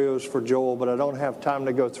scenarios for Joel, but I don't have time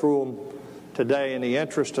to go through them today. In the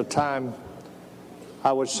interest of time,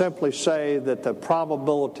 I would simply say that the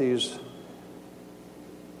probabilities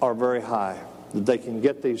are very high that they can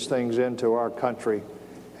get these things into our country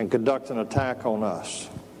and conduct an attack on us.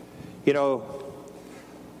 You know,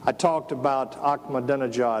 I talked about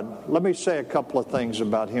Ahmadinejad. Let me say a couple of things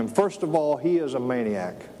about him. First of all, he is a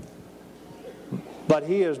maniac, but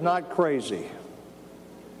he is not crazy.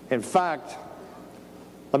 In fact,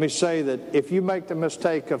 let me say that if you make the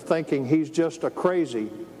mistake of thinking he's just a crazy,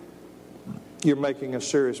 you're making a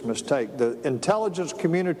serious mistake. The intelligence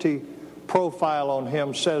community profile on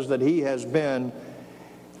him says that he has been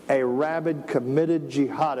a rabid, committed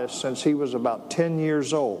jihadist since he was about 10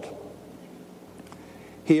 years old.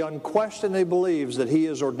 He unquestionably believes that he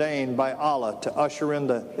is ordained by Allah to usher in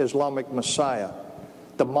the Islamic Messiah,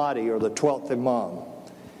 the Mahdi, or the 12th Imam.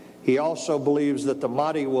 He also believes that the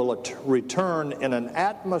Mahdi will return in an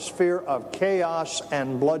atmosphere of chaos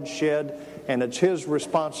and bloodshed, and it's his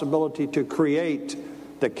responsibility to create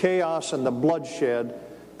the chaos and the bloodshed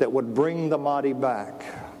that would bring the Mahdi back.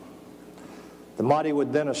 The Mahdi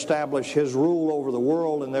would then establish his rule over the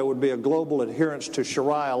world, and there would be a global adherence to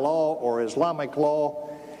Sharia law or Islamic law,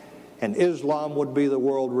 and Islam would be the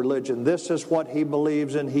world religion. This is what he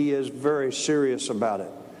believes, and he is very serious about it.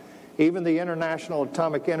 Even the International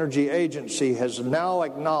Atomic Energy Agency has now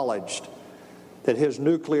acknowledged that his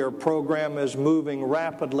nuclear program is moving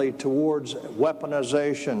rapidly towards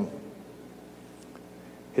weaponization.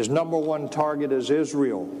 His number one target is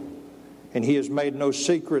Israel, and he has made no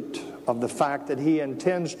secret of the fact that he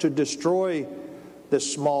intends to destroy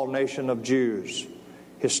this small nation of Jews.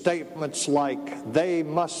 His statements like, "They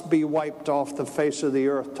must be wiped off the face of the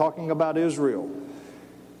earth," talking about Israel,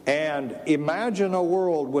 and "Imagine a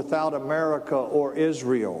world without America or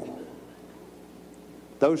Israel."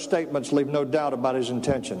 Those statements leave no doubt about his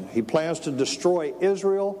intention. He plans to destroy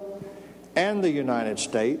Israel and the United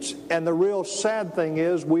States, and the real sad thing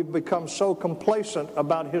is we've become so complacent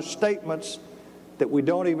about his statements that we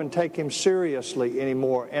don't even take him seriously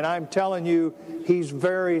anymore. And I'm telling you, he's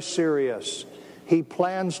very serious. He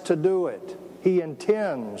plans to do it. He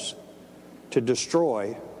intends to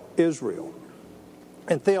destroy Israel.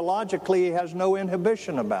 And theologically, he has no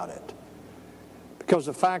inhibition about it. Because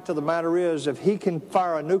the fact of the matter is, if he can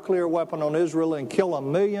fire a nuclear weapon on Israel and kill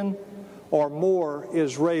 1 million or more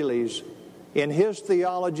Israelis, in his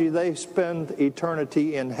theology, they spend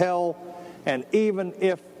eternity in hell. And even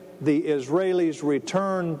if the Israelis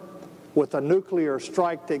return with a nuclear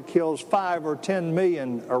strike that kills 5 or 10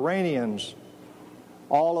 million Iranians,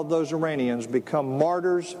 all of those Iranians become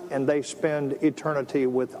martyrs and they spend eternity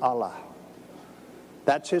with Allah.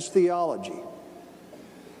 That's his theology.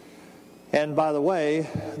 And by the way,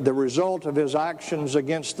 the result of his actions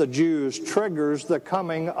against the Jews triggers the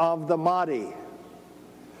coming of the Mahdi,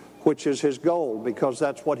 which is his goal, because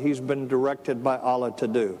that's what he's been directed by Allah to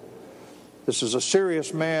do. This is a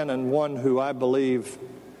serious man, and one who I believe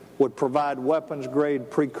would provide weapons-grade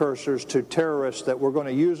precursors to terrorists that were going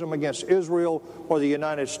to use them against Israel or the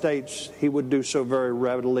United States. He would do so very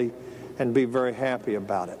readily and be very happy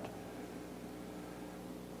about it.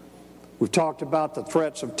 We've talked about the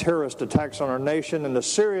threats of terrorist attacks on our nation and the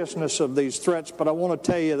seriousness of these threats, but I want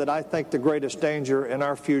to tell you that I think the greatest danger in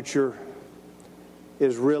our future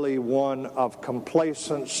is really one of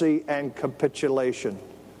complacency and capitulation.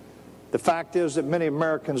 The fact is that many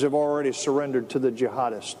Americans have already surrendered to the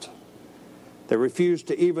jihadists. They refuse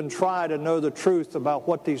to even try to know the truth about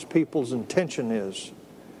what these people's intention is.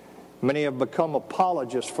 Many have become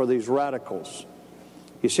apologists for these radicals.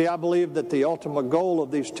 You see, I believe that the ultimate goal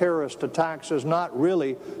of these terrorist attacks is not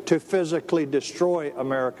really to physically destroy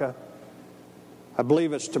America. I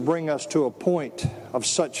believe it's to bring us to a point of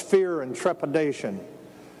such fear and trepidation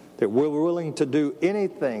that we're willing to do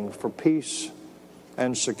anything for peace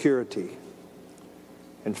and security.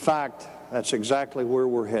 In fact, that's exactly where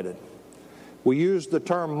we're headed. We use the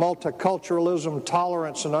term multiculturalism,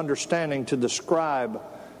 tolerance, and understanding to describe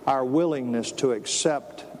our willingness to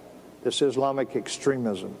accept this Islamic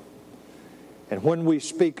extremism. And when we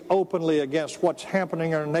speak openly against what's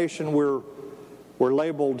happening in our nation, we're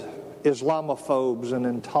labeled Islamophobes and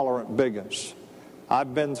intolerant bigots.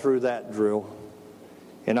 I've been through that drill,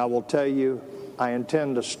 and I will tell you, I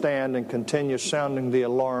intend to stand and continue sounding the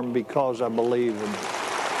alarm because I believe in it.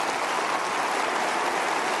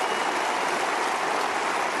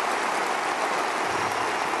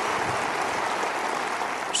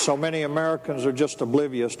 So many Americans are just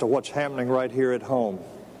oblivious to what's happening right here at home.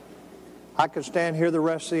 I could stand here the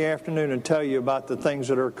rest of the afternoon and tell you about the things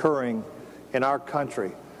that are occurring in our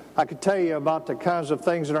country. I could tell you about the kinds of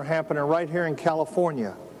things that are happening right here in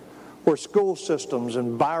California, where school systems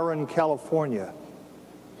in Byron, California,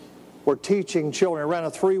 were teaching children. I ran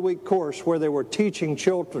a 3-week course where they were teaching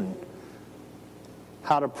children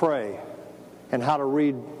how to pray and how to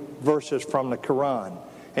read verses from the Quran,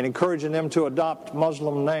 and encouraging them to adopt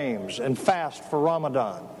Muslim names and fast for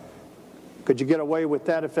Ramadan. Could you get away with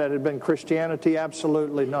that if that had been Christianity?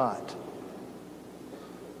 Absolutely not.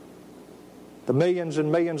 The millions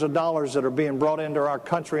and millions of dollars that are being brought into our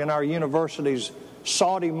country and our universities,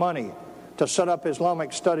 Saudi money to set up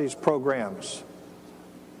Islamic studies programs,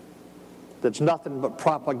 that's nothing but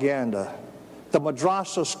propaganda. The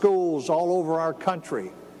madrasa schools all over our country,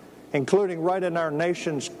 including right in our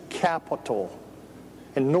nation's capital,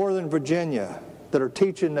 in Northern Virginia, that are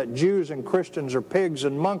teaching that Jews and Christians are pigs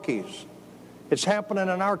and monkeys. It's happening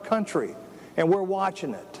in our country, and we're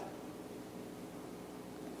watching it.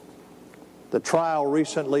 The trial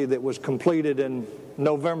recently that was completed in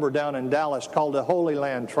November down in Dallas, called the Holy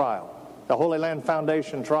Land trial, the Holy Land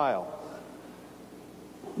Foundation trial.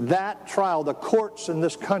 That trial, the courts in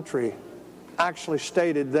this country actually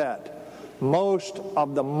stated that most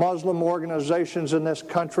of the Muslim organizations in this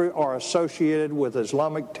country are associated with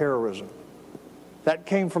Islamic terrorism. That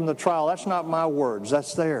came from the trial. That's not my words,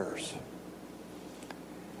 that's theirs.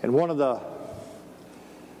 And one of the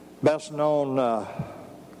best known,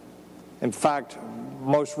 in fact,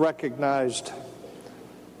 most recognized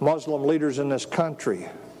Muslim leaders in this country,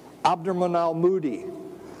 Abdurrahman al-Moody,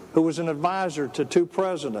 who was an advisor to 2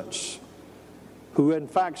 presidents, who in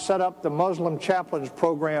fact set up the Muslim chaplains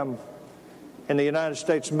program in the United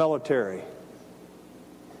States military,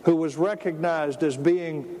 who was recognized as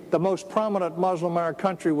being the most prominent Muslim in our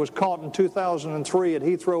country, was caught in 2003 at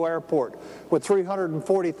Heathrow Airport with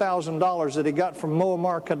 $340,000 that he got from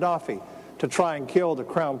Muammar Gaddafi to try and kill the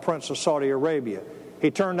Crown Prince of Saudi Arabia. He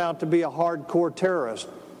turned out to be a hardcore terrorist.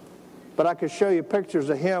 But I could show you pictures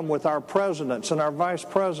of him with our presidents and our vice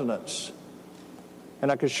presidents.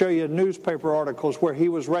 And I could show you newspaper articles where he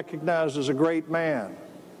was recognized as a great man.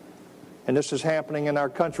 And this is happening in our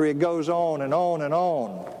country. It goes on and on and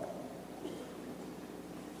on.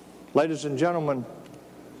 Ladies and gentlemen,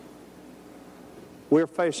 we're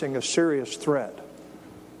facing a serious threat.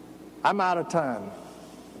 I'm out of time.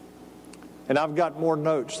 And I've got more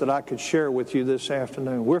notes that I could share with you this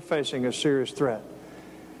afternoon. We're facing a serious threat.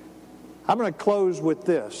 I'm going to close with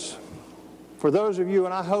this. For those of you,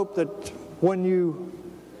 and I hope that when you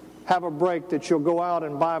have a break that you'll go out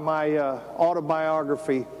and buy my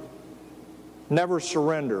autobiography, Never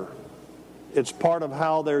Surrender. It's part of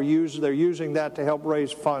how they're using that to help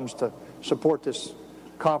raise funds to support this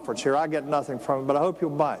conference here. I get nothing from it, but I hope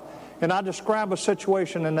you'll buy it. And I describe a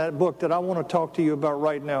situation in that book that I want to talk to you about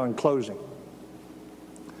right now in closing.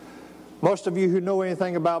 Most of you who know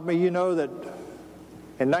anything about me, you know that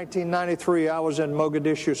in 1993, I was in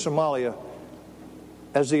Mogadishu, Somalia,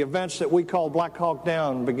 as the events that we call Black Hawk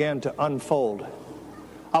Down began to unfold.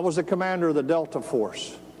 I was the commander of the Delta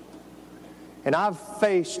Force. And I've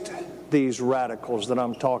faced these radicals that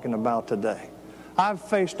I'm talking about today. I've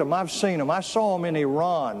faced them. I've seen them. I saw them in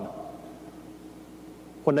Iran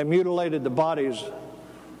when they mutilated the bodies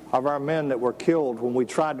of our men that were killed when we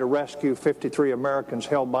tried to rescue 53 Americans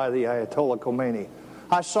held by the Ayatollah Khomeini.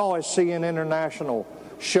 I saw as CNN International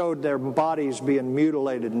showed their bodies being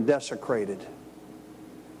mutilated and desecrated.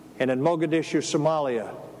 And in Mogadishu,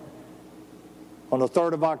 Somalia, on the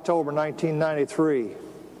 3rd of October 1993,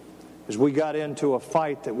 as we got into a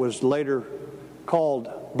fight that was later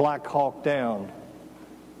called Black Hawk Down,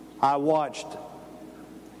 I watched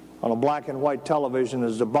on a black and white television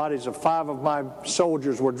as the bodies of 5 of my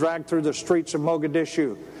soldiers were dragged through the streets of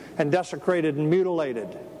Mogadishu and desecrated and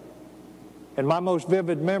mutilated. And my most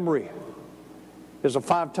vivid memory is a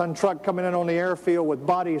 5-ton truck coming in on the airfield with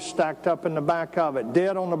bodies stacked up in the back of it,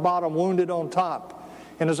 dead on the bottom, wounded on top.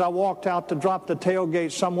 And as I walked out to drop the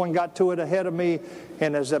tailgate, someone got to it ahead of me,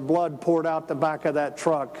 and as the blood poured out the back of that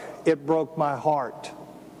truck, it broke my heart.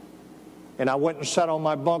 And I went and sat on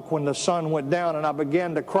my bunk when the sun went down, and I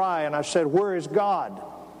began to cry, and I said, "Where is God?"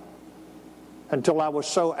 until I was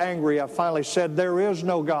so angry I finally said, there is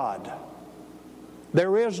no God.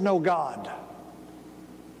 There is no God.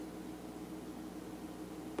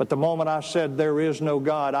 But the moment I said, there is no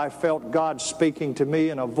God, I felt God speaking to me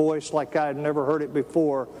in a voice like I had never heard it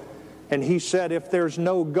before. And He said, if there's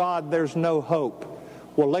no God, there's no hope.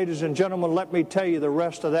 Well, ladies and gentlemen, let me tell you the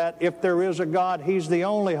rest of that. If there is a God, He's the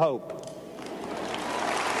only hope.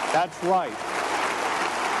 That's right.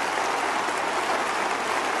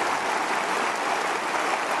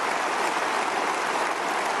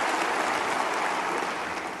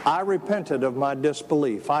 I repented of my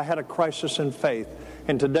disbelief. I had a crisis in faith.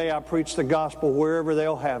 And today I preach the gospel wherever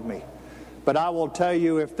they'll have me. But I will tell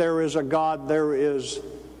you, if there is a God, there is,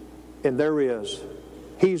 and there is.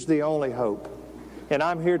 He's the only hope. And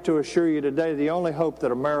I'm here to assure you today, the only hope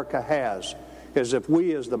that America has is if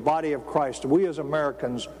we as the body of Christ, we as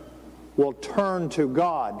Americans, will turn to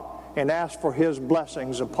God and ask for His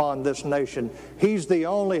blessings upon this nation. He's the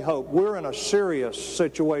only hope. We're in a serious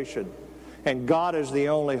situation, and God is the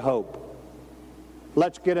only hope.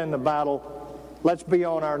 Let's get in the battle. Let's be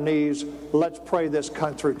on our knees. Let's pray this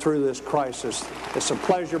country through this crisis. It's a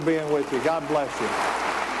pleasure being with you. God bless you.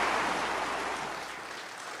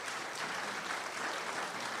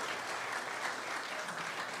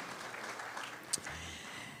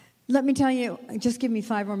 Let me tell you, just give me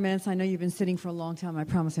 5 more minutes. I know you've been sitting for a long time. I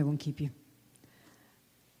promise I won't keep you.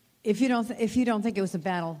 If you don't think it was a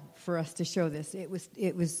battle for us to show this, it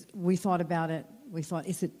was. We thought about it. We thought,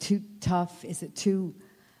 is it too tough? Is it too?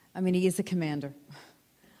 I mean, he is a commander.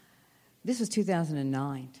 This was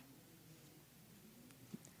 2009.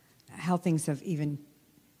 How things have even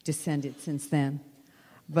descended since then.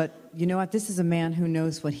 But you know what? This is a man who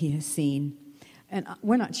knows what he has seen. And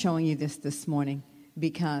we're not showing you this morning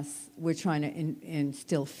because we're trying to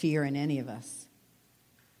instill fear in any of us.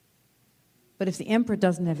 But if the emperor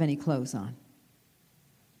doesn't have any clothes on,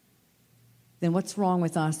 then what's wrong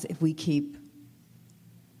with us if we keep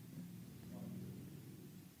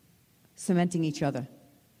cementing each other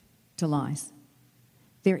to lies?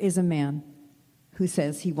 There is a man who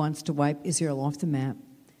says he wants to wipe Israel off the map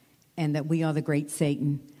and that we are the great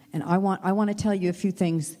Satan. And I want to tell you a few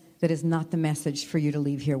things that is not the message for you to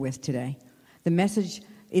leave here with today. The message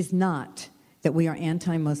is not that we are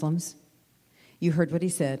anti-Muslims. You heard what he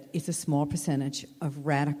said. It's a small percentage of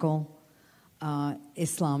radical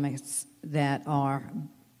Islamists that are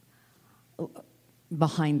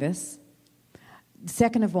behind this.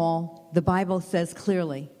 Second of all, the Bible says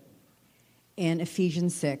clearly in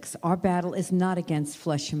Ephesians 6, our battle is not against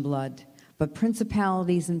flesh and blood, but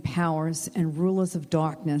principalities and powers and rulers of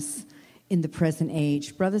darkness in the present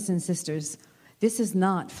age. Brothers and sisters, this is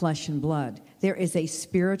not flesh and blood. There is a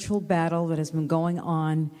spiritual battle that has been going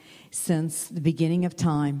on since the beginning of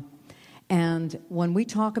time. And when we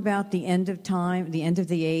talk about the end of time, the end of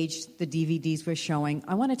the age, the DVDs we're showing,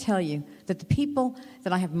 I want to tell you that the people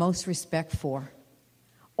that I have most respect for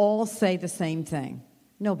all say the same thing.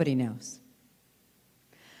 Nobody knows.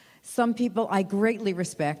 Some people I greatly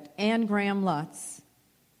respect. Anne Graham Lutz,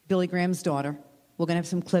 Billy Graham's daughter. We're going to have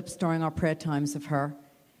some clips during our prayer times of her.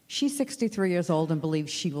 She's 63 years old and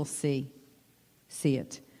believes she will see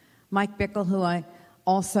it. Mike Bickle, who I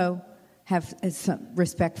also have some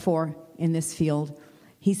respect for in this field,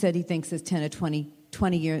 he said he thinks it's 10 or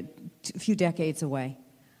 20 years, a few decades away.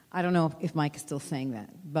 I don't know if Mike is still saying that,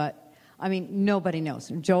 but I mean, nobody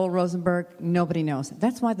knows. Joel Rosenberg, nobody knows.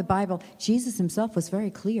 That's why the Bible, Jesus himself was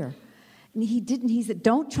very clear. And he said,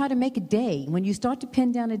 don't try to make a day. When you start to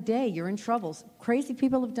pin down a day, you're in trouble. Crazy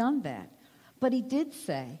people have done that. But he did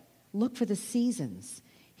say, look for the seasons.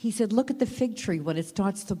 He said, look at the fig tree when it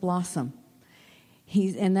starts to blossom.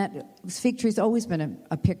 And that fig tree has always been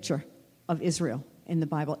a picture of Israel in the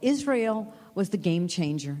Bible. Israel was the game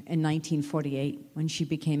changer in 1948 when she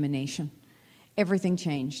became a nation. Everything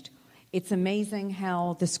changed. It's amazing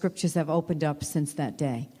how the scriptures have opened up since that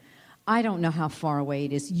day. I don't know how far away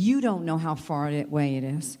it is. You don't know how far away it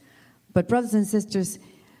is. But brothers and sisters,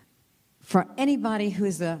 for anybody who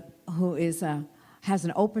has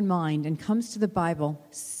an open mind and comes to the Bible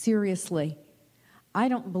seriously, I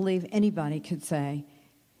don't believe anybody could say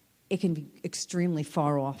it can be extremely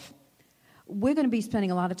far off. We're going to be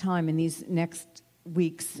spending a lot of time in these next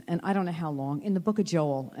weeks, and I don't know how long, in the book of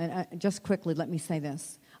Joel. And just quickly, let me say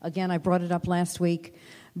this. Again, I brought it up last week.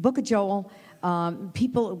 Book of Joel,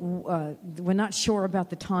 people were not sure about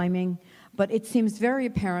the timing, but it seems very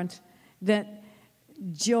apparent that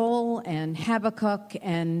Joel and Habakkuk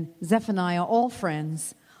and Zephaniah, all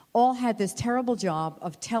friends, all had this terrible job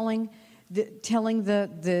of telling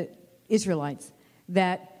the Israelites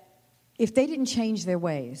that if they didn't change their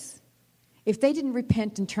ways, if they didn't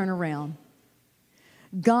repent and turn around,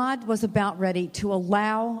 God was about ready to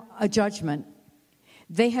allow a judgment.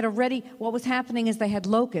 They had already, what was happening is they had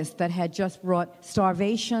locusts that had just brought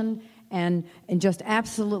starvation and just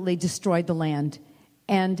absolutely destroyed the land.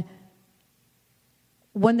 And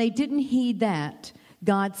when they didn't heed that,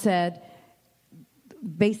 God said,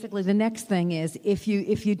 basically the next thing is, if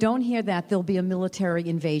you don't hear that, there'll be a military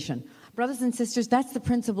invasion. Brothers and sisters, that's the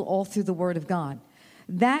principle all through the Word of God.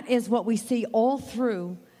 That is what we see all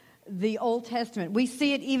through the Old Testament. We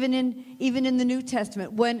see it even in the New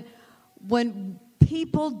Testament. When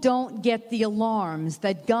people don't get the alarms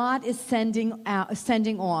that God is sending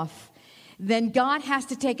off, then God has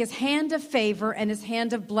to take his hand of favor and his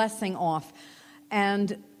hand of blessing off.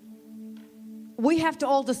 And we have to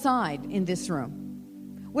all decide in this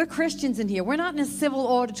room. We're Christians in here. We're not in a civil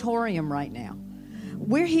auditorium right now.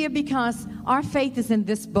 We're here because our faith is in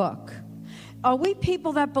this book. Are we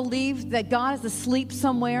people that believe that God is asleep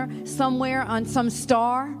somewhere on some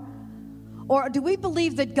star? Or do we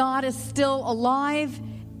believe that God is still alive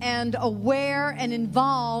and aware and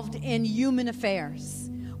involved in human affairs?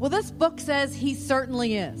 Well, this book says he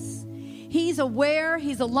certainly is. He's aware,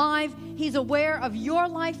 he's alive, he's aware of your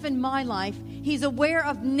life and my life. He's aware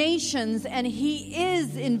of nations, and he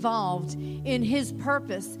is involved in his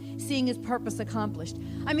purpose, seeing his purpose accomplished.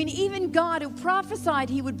 I mean, even God, who prophesied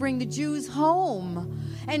he would bring the Jews home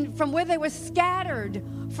and from where they were scattered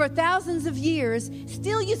for thousands of years,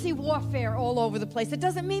 still you see warfare all over the place. It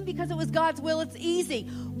doesn't mean because it was God's will it's easy.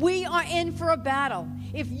 We are in for a battle.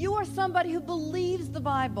 If you are somebody who believes the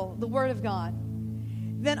Bible, the Word of God,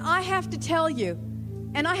 then I have to tell you,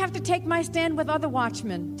 and I have to take my stand with other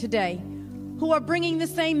watchmen today who are bringing the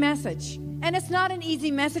same message. And it's not an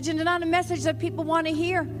easy message, and it's not a message that people want to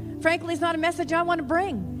hear. Frankly, it's not a message I want to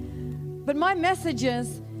bring. But my message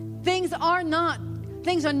is things are not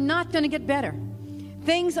going to get better.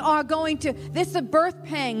 Things are going to, this is the birth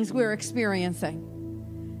pangs we're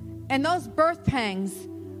experiencing. And those birth pangs,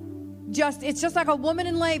 it's just like a woman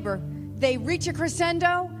in labor. They reach a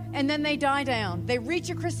crescendo, and then they die down. They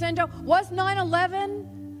reach a crescendo. Was 9/11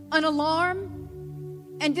 an alarm?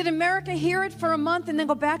 And did America hear it for a month and then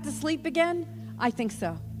go back to sleep again? I think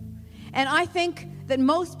so. And I think that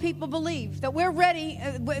most people believe that we're ready.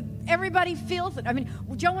 Everybody feels it. I mean,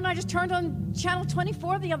 Joe and I just turned on Channel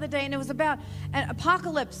 24 the other day, and it was about an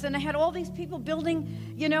apocalypse, and they had all these people building,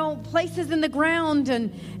 places in the ground,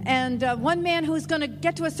 and one man who's going to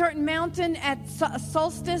get to a certain mountain at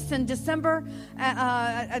solstice in December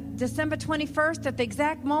 21st, at the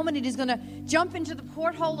exact moment, and he's going to jump into the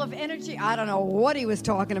porthole of energy. I don't know what he was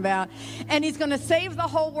talking about, and he's going to save the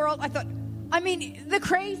whole world. I thought, the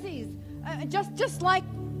crazies. Just like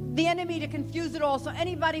the enemy to confuse it all. So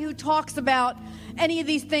anybody who talks about any of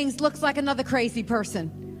these things looks like another crazy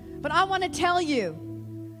person. But I want to tell you,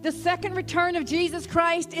 the second return of Jesus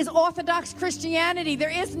Christ is Orthodox Christianity.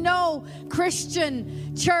 There is no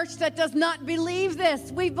Christian church that does not believe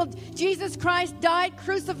this. Jesus Christ died,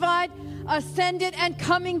 crucified, ascended, and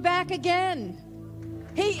coming back again.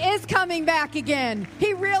 He is coming back again.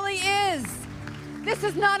 He really is. This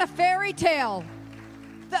is not a fairy tale.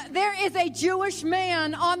 There is a Jewish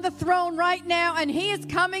man on the throne right now, and he is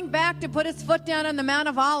coming back to put his foot down on the Mount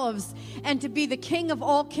of Olives and to be the King of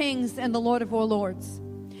all kings and the Lord of all lords.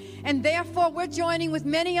 And therefore, we're joining with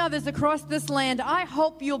many others across this land. I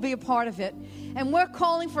hope you'll be a part of it. And we're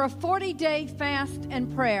calling for a 40-day fast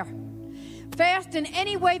and prayer. Fast in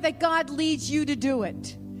any way that God leads you to do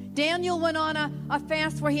it. Daniel went on a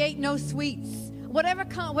fast where he ate no sweets. Whatever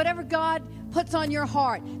God puts on your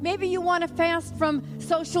heart. Maybe you want to fast from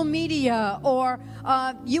social media, or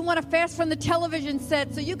you want to fast from the television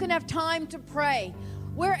set so you can have time to pray.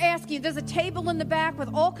 We're asking, there's a table in the back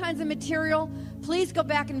with all kinds of material. Please go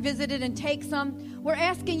back and visit it and take some. We're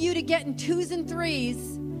asking you to get in 2s and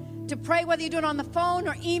 3s to pray, whether you do it on the phone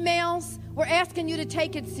or emails. We're asking you to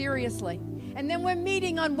take it seriously. And then we're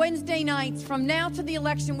meeting on Wednesday nights from now to the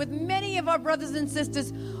election with many of our brothers and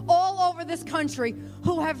sisters all over this country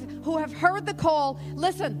who have heard the call.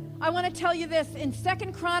 Listen, I want to tell you this. In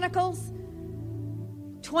 2 Chronicles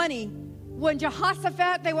 20, when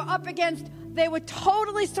Jehoshaphat, they were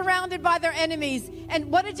totally surrounded by their enemies.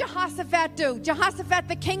 And what did Jehoshaphat do? Jehoshaphat,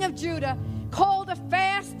 the king of Judah, called a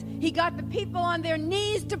fast. He got the people on their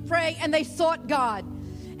knees to pray, and they sought God.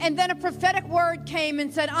 And then a prophetic word came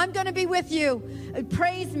and said, I'm going to be with you.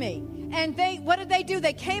 Praise me. And what did they do?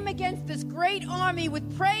 They came against this great army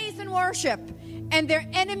with praise and worship, and their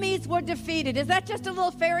enemies were defeated. Is that just a little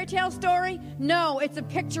fairy tale story? No, it's a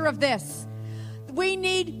picture of this. We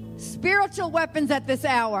need spiritual weapons at this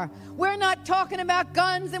hour. We're not talking about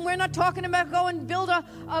guns, and we're not talking about go and build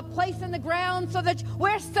a place in the ground so that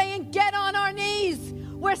we're saying get on our knees.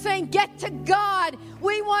 We're saying, get to God.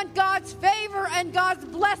 We want God's favor and God's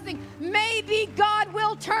blessing. Maybe God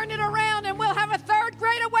will turn it around and we'll have a third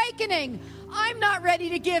great awakening. I'm not ready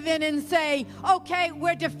to give in and say, okay,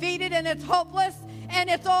 we're defeated and it's hopeless and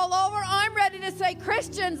it's all over. I'm ready to say,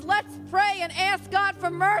 Christians, let's pray and ask God for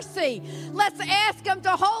mercy. Let's ask Him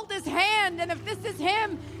to hold His hand. And if this is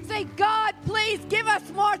Him, say, God, please give us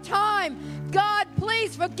more time. God,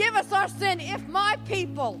 please forgive us our sin. If my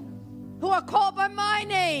people who are called by my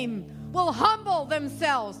name will humble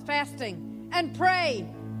themselves, fasting, and pray,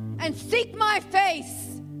 and seek my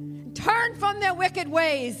face, turn from their wicked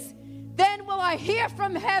ways, then will I hear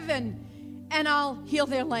from heaven, and I'll heal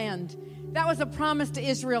their land. That was a promise to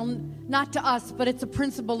Israel, not to us, but it's a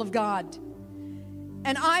principle of God.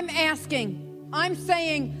 And I'm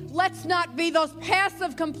saying, let's not be those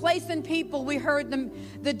passive, complacent people we heard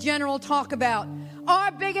the general talk about.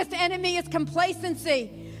 Our biggest enemy is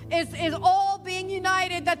complacency. Is all being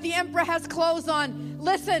united that the emperor has clothes on.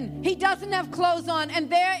 Listen, he doesn't have clothes on, and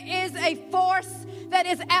there is a force that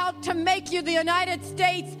is out to make you the United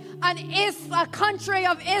States a country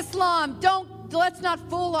of Islam. Let's not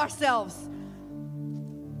fool ourselves.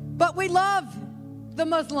 But we love the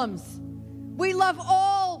Muslims. We love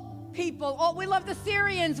all people. We love the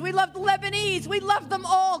Syrians. We love the Lebanese. We love them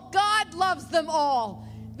all. God loves them all.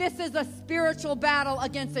 This is a spiritual battle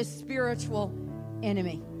against a spiritual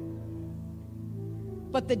enemy.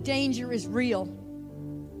 But the danger is real.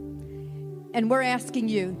 And we're asking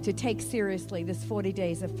you to take seriously this 40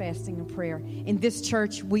 days of fasting and prayer. In this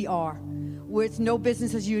church, we are. Where it's no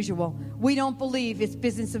business as usual. We don't believe it's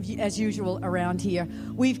business as usual around here.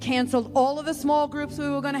 We've canceled all of the small groups we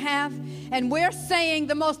were going to have. And we're saying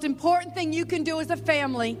the most important thing you can do as a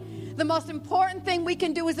family, the most important thing we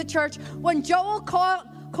can do as a church, when Joel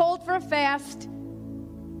called for a fast,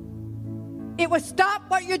 it was stop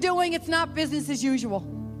what you're doing. It's not business as usual.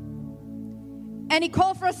 And he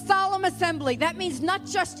called for a solemn assembly. That means not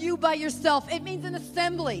just you by yourself. It means an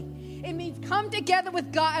assembly. It means come together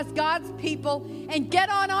with God as God's people and get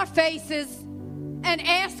on our faces and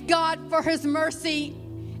ask God for His mercy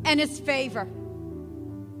and His favor.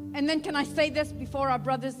 And then can I say this before our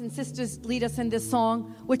brothers and sisters lead us in this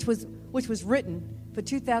song, which was written for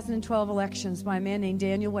 2012 elections by a man named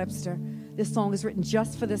Daniel Webster. This song is written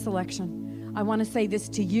just for this election. I want to say this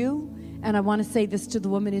to you, and I want to say this to the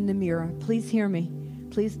woman in the mirror. Please hear me.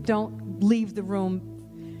 Please don't leave the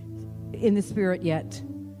room in the spirit yet.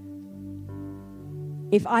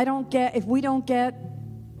 If we don't get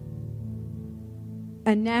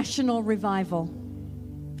a national revival,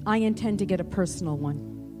 I intend to get a personal one.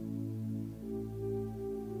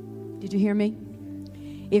 Did you hear me?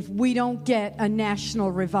 If we don't get a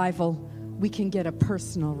national revival, we can get a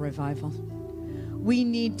personal revival. We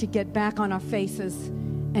need to get back on our faces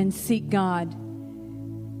and seek God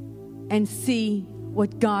and see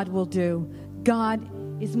what God will do. God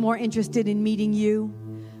is more interested in meeting you.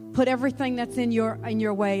 Put everything that's in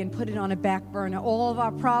your way and put it on a back burner. All of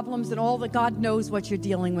our problems and all that God knows what you're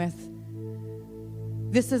dealing with.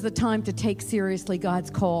 This is a time to take seriously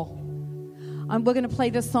God's call. We're going to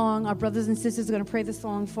play this song. Our brothers and sisters are going to pray this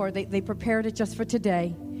song they prepared it just for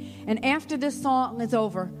today. And after this song is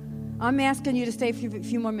over, I'm asking you to stay for a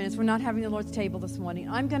few more minutes. We're not having the Lord's table this morning.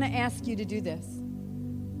 I'm going to ask you to do this.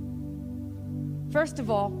 First of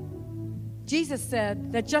all, Jesus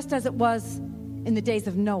said that just as it was in the days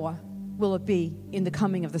of Noah, will it be in the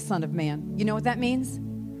coming of the Son of Man. You know what that means?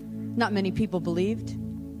 Not many people believed.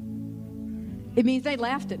 It means they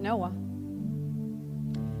laughed at Noah.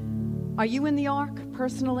 Are you in the ark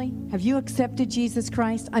personally? Have you accepted Jesus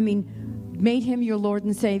Christ? Made Him your Lord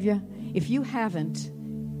and Savior? If you haven't,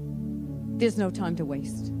 there's no time to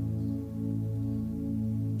waste.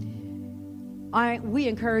 We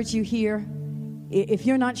encourage you here, if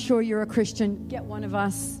you're not sure you're a Christian, get one of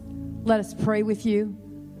us. Let us pray with you.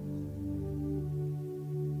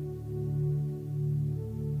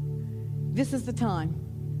 This is the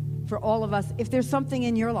time for all of us. If there's something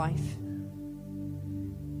in your life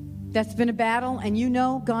that's been a battle and you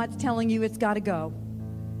know God's telling you it's got to go,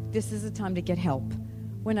 this is the time to get help.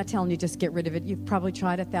 We're not telling you just get rid of it. You've probably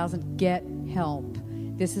tried 1,000. Get help.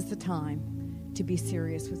 This is the time to be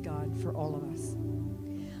serious with God for all of us.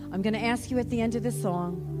 I'm going to ask you at the end of this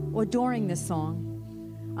song or during this song,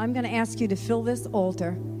 I'm going to ask you to fill this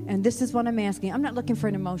altar, and this is what I'm asking. I'm not looking for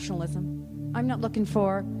an emotionalism. I'm not looking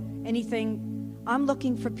for anything. I'm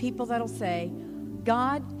looking for people that'll say,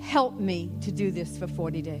 God, help me to do this for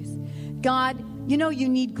 40 days. God, you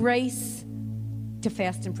need grace to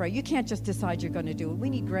fast and pray. You can't just decide you're going to do it. We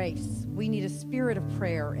need grace. We need a spirit of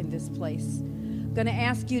prayer in this place. I'm going to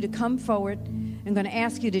ask you to come forward. I'm going to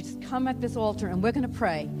ask you to just come at this altar, and we're going to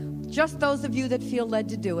pray. Just those of you that feel led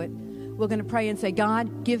to do it, we're going to pray and say,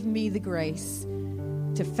 God, give me the grace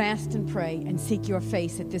to fast and pray and seek your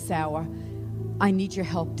face at this hour. I need your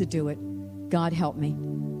help to do it. God, help me.